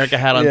of America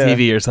had on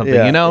TV or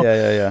something, you know?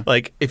 Yeah.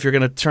 Like if you're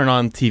going to turn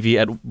on TV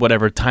at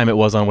whatever time it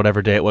was on,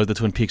 whatever day it was the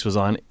Twin Peaks was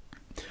on,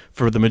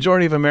 for the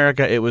majority of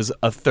America, it was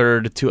a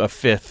third to a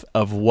fifth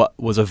of what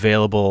was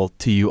available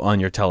to you on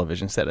your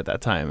television set at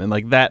that time. And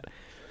like that,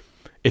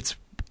 it's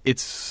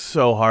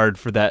so hard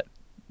for that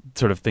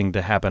sort of thing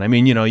to happen. I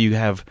mean, you know, you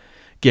have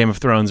Game of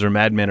Thrones or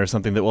Mad Men or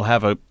something that will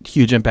have a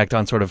huge impact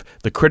on sort of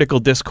the critical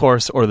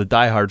discourse or the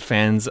diehard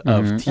fans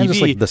of TV. And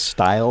just like the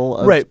style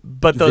of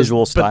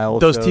visual style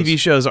those shows. TV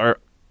shows are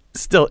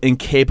still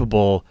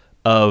incapable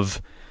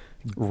of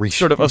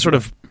sort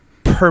of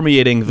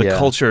permeating the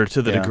culture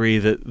to the degree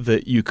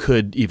that you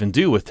could even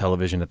do with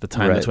television at the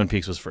time that Twin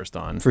Peaks was first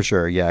on. For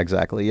sure, yeah,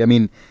 exactly. I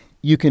mean,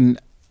 it's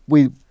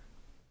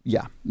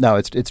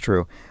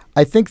true.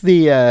 I think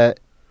the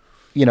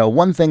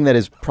one thing that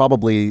is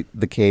probably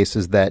the case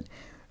is that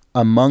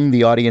among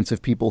the audience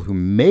of people who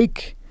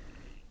make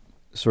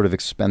sort of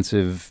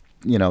expensive,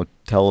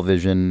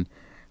 television,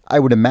 I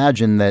would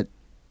imagine that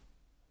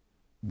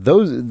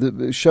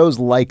the shows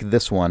like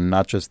this one,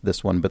 not just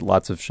this one, but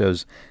lots of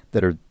shows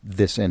that are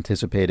this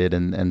anticipated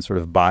and sort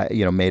of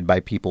made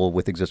by people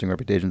with existing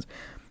reputations,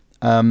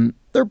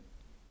 they're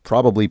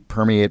probably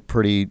permeate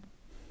pretty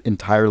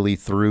entirely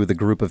through the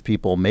group of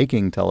people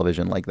making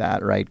television like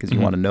that, right? Because you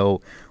want to know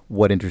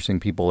what interesting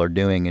people are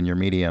doing in your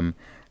medium.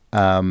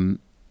 But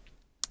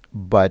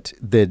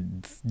the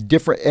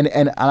different,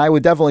 and I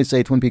would definitely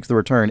say Twin Peaks: The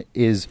Return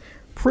is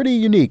pretty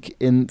unique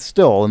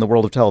still in the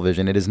world of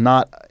television. It is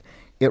not.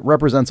 It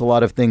represents a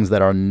lot of things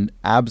that are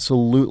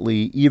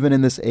absolutely, even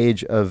in this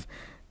age of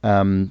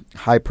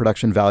high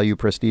production value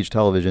prestige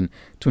television,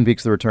 Twin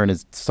Peaks: The Return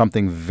is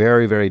something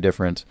very, very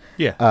different.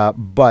 Yeah.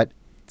 But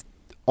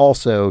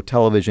also,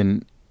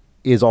 television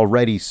is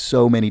already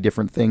so many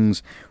different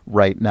things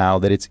right now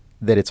that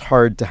it's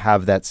hard to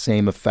have that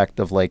same effect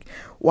of like,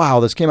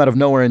 wow, this came out of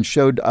nowhere and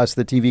showed us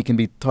that TV can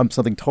be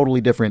something totally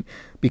different,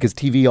 because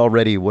TV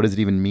already, what does it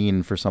even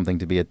mean for something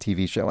to be a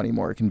TV show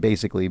anymore? It can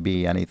basically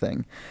be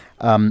anything.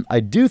 I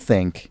do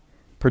think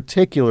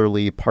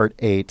particularly Part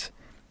 8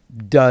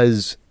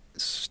 does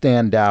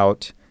stand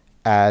out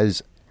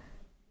as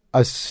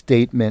a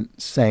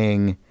statement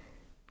saying,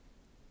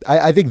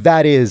 I think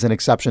that is an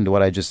exception to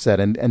what I just said,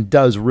 and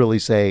does really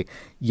say,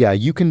 yeah,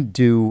 you can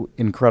do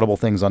incredible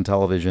things on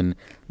television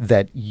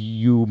that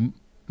you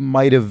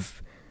might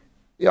have,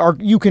 are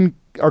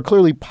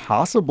clearly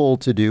possible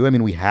to do. I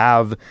mean, we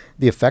have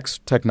the effects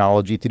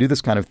technology to do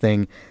this kind of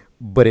thing,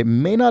 but it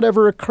may not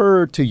ever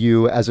occur to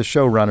you as a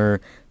showrunner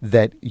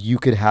that you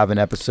could have an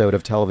episode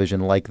of television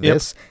like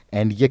this,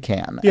 and you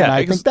can. Yeah, and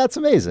I think that's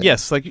amazing.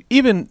 Yes, like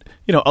even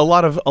a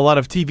lot of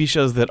TV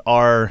shows that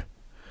are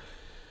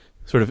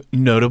sort of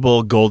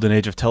notable golden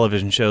age of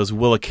television shows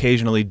will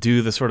occasionally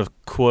do the sort of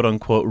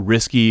quote-unquote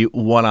risky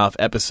one-off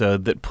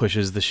episode that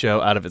pushes the show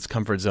out of its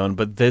comfort zone.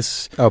 But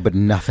this... Oh, but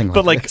nothing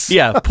like this.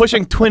 Yeah,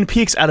 pushing Twin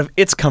Peaks out of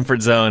its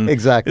comfort zone.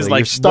 Exactly. Is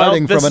like, you're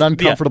starting from an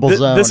uncomfortable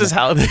zone. This is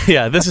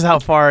how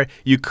far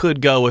you could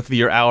go with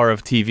your hour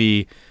of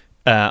TV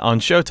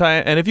on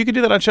Showtime. And if you could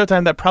do that on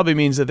Showtime, that probably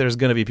means that there's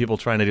going to be people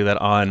trying to do that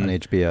on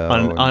HBO.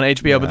 On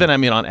HBO, but then I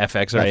mean on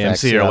FX or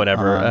AMC or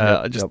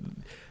whatever.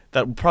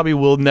 That probably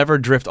will never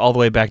drift all the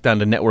way back down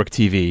to network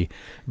TV.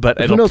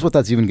 But who knows what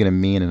that's even going to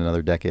mean in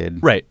another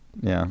decade? Right.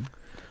 Yeah.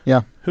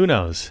 Who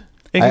knows?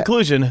 In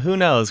conclusion, who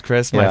knows,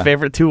 Chris? My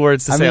favorite 2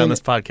 words to say on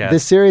this podcast.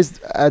 This series,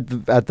 at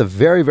the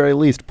very, very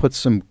least, puts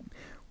some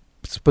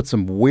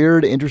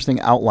weird, interesting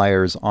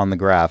outliers on the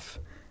graph,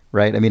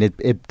 right? I mean,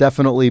 it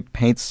definitely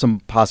paints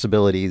some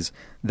possibilities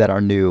that are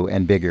new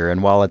and bigger.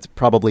 And while it's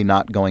probably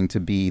not going to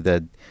be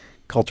the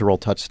cultural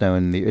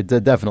touchstone, it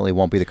definitely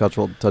won't be the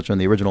cultural touchstone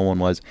the original one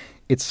was.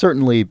 It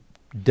certainly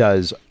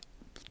does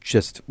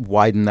just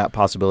widen that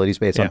possibility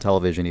space on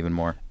television even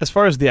more. As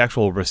far as the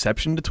actual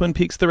reception to Twin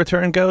Peaks: The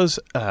Return goes,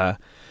 I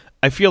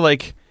feel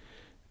like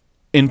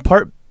in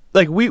part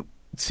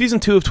season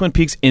 2 of Twin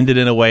Peaks ended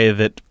in a way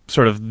that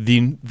sort of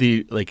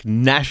the like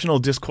national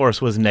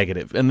discourse was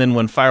negative. And then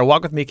when Fire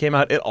Walk With Me came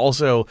out, it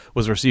also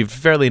was received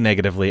fairly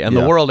negatively. And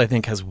the world, I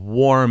think, has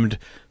warmed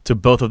to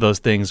both of those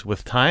things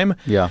with time.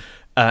 Yeah.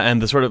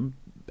 And the sort of,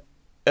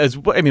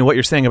 what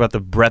you're saying about the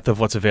breadth of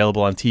what's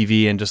available on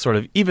TV and just sort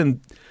of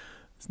even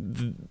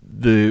in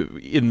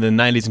the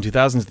 90s and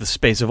 2000s, the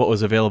space of what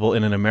was available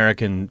in an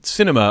American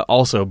cinema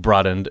also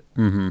broadened.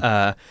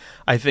 I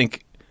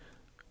think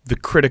the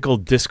critical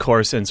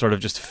discourse and sort of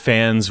just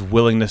fans'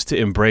 willingness to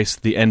embrace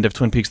the end of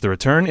Twin Peaks: The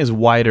Return is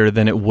wider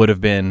than it would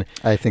have been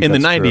in the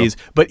 90s.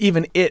 True. But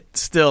even it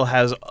still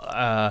has...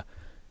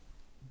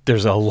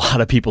 there's a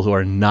lot of people who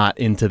are not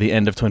into the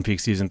end of Twin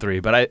Peaks Season 3.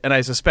 But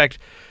I suspect...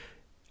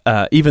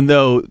 even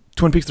though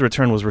Twin Peaks: The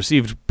Return was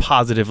received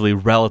positively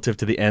relative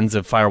to the ends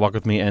of Fire Walk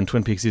With Me and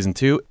Twin Peaks Season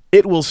 2,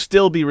 it will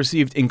still be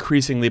received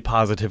increasingly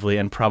positively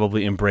and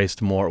probably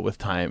embraced more with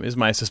time, is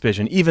my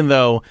suspicion, even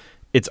though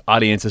its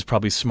audience is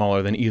probably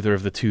smaller than either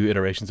of the 2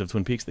 iterations of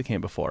Twin Peaks that came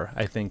before.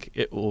 I think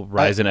it will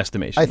rise in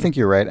estimation. I think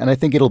you're right, and I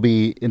think it'll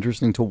be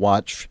interesting to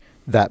watch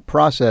that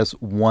process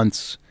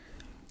once...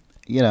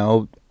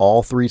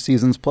 all 3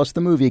 seasons plus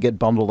the movie get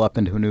bundled up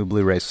into a new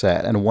Blu-ray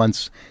set. And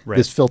once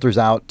this filters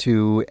out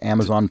to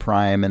Amazon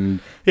Prime and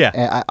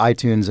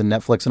iTunes and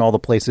Netflix and all the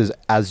places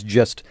as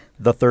just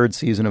the 3rd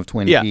season of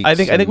Twin Peaks. I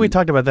think we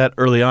talked about that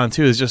early on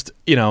too, is just,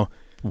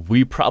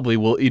 we probably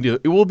will either,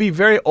 it will be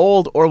very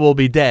old or we'll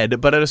be dead.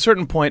 But at a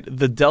certain point,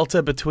 the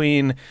delta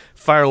between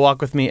Fire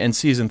Walk With Me and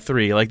Season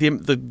 3, like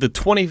the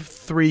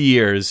 23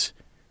 years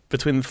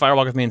between Fire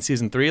Walk With Me and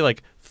Season 3,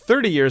 like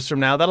 30 years from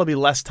now, that'll be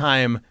less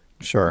time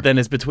than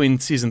is between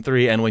Season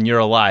 3 and when you're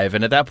alive.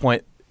 And at that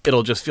point,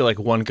 it'll just feel like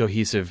one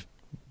cohesive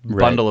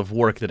bundle of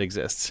work that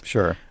exists.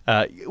 Sure.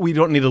 We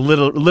don't need to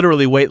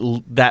literally wait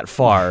that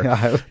far.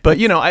 But,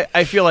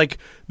 I feel like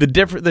the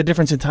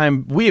difference in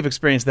time, we have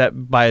experienced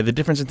that by the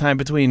difference in time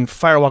between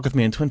Fire Walk With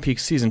Me and Twin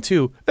Peaks Season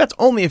 2. That's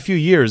only a few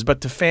years,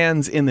 but to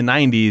fans in the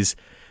 90s,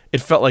 it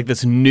felt like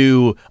this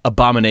new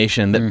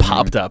abomination that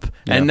popped up.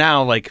 Yeah. And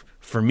now,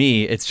 for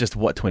me, it's just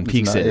what Twin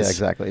Peaks is. Yeah,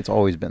 exactly. It's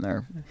always been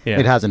there. Yeah.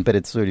 It hasn't, but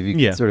it's sort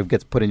of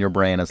gets put in your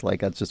brain as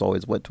that's just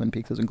always what Twin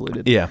Peaks has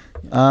included. Yeah.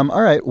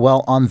 All right.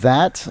 Well, on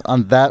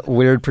that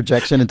weird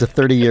projection into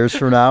 30 years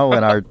from now,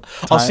 when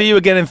I'll see you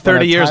again in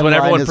 30 years when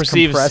everyone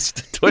perceives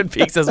Twin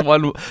Peaks as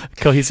one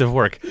cohesive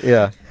work.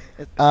 Yeah.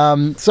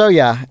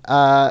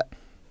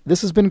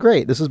 This has been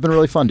great. This has been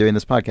really fun doing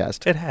this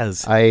podcast. It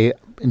has. I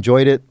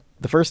enjoyed it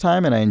the first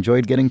time, and I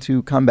enjoyed getting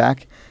to come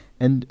back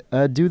and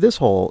do this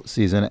whole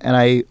season.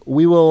 And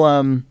we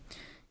will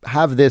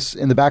have this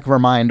in the back of our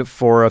mind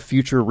for a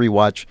future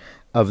rewatch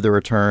of The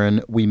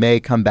Return. We may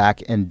come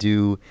back and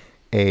do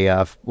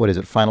a,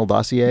 Final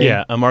Dossier?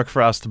 Yeah, a Mark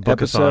Frost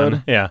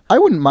book-a-thon. Yeah. I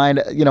wouldn't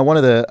mind, one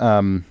of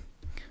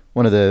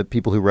the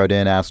people who wrote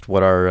in asked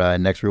what our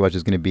next rewatch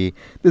is going to be.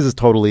 This is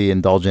totally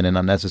indulgent and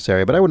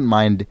unnecessary, but I wouldn't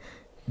mind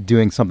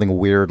doing something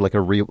weird, not a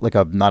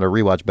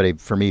rewatch,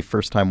 but for me,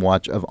 first time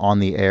watch of On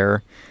the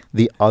Air,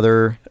 the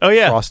other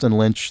Frost and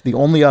Lynch, the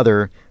only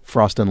other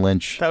Frost and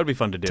Lynch that would be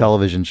fun to do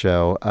television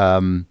show,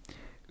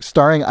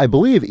 starring, I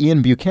believe,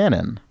 Ian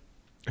Buchanan.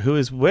 Who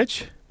is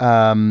which?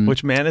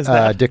 Which man is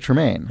that? Dick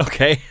Tremaine.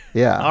 Okay.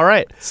 Yeah. All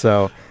right.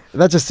 So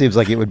that just seems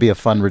like it would be a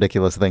fun,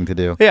 ridiculous thing to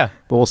do. Yeah.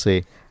 But we'll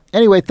see.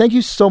 Anyway, thank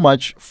you so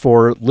much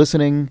for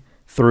listening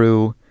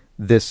through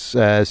this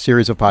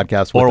series of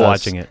podcasts with or us,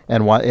 watching it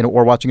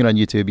or watching it on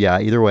YouTube. Yeah,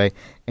 either way,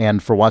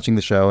 and for watching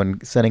the show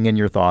and sending in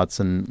your thoughts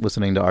and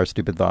listening to our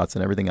stupid thoughts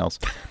and everything else.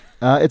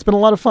 It's been a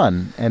lot of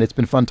fun, and it's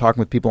been fun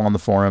talking with people on the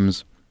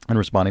forums and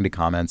responding to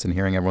comments and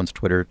hearing everyone's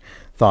Twitter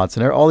thoughts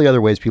and all the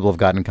other ways people have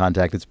gotten in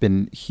contact. It's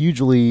been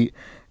hugely.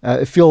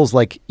 It feels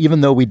like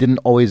even though we didn't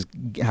always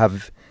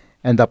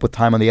end up with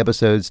time on the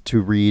episodes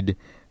to read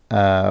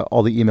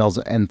all the emails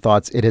and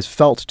thoughts, it has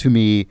felt to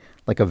me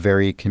like a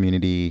very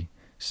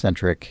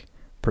community-centric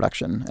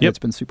production, and it's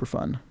been super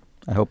fun.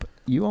 I hope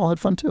you all had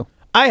fun too.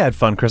 I had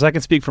fun, Chris. I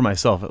can speak for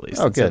myself at least.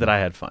 Oh, good. Say that I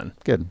had fun.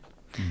 Good.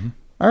 Mm-hmm.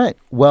 All right.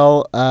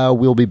 Well,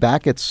 we'll be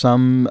back at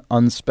some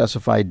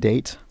unspecified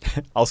date.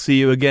 I'll see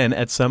you again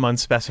at some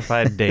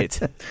unspecified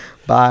date.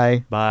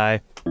 Bye.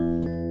 Bye.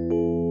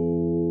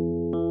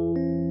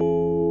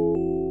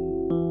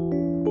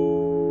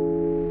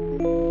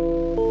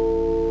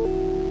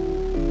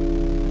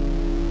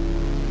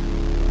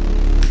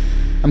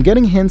 I'm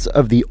getting hints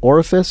of the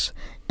orifice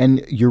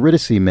and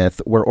Eurydice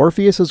myth, where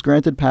Orpheus is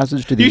granted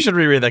passage to the... You should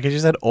reread that because you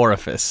said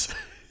orifice.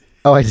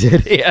 Oh, I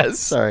did? Yes.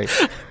 Sorry.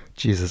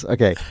 Jesus.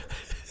 Okay.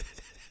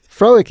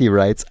 Froicky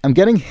writes, I'm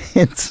getting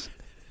hints...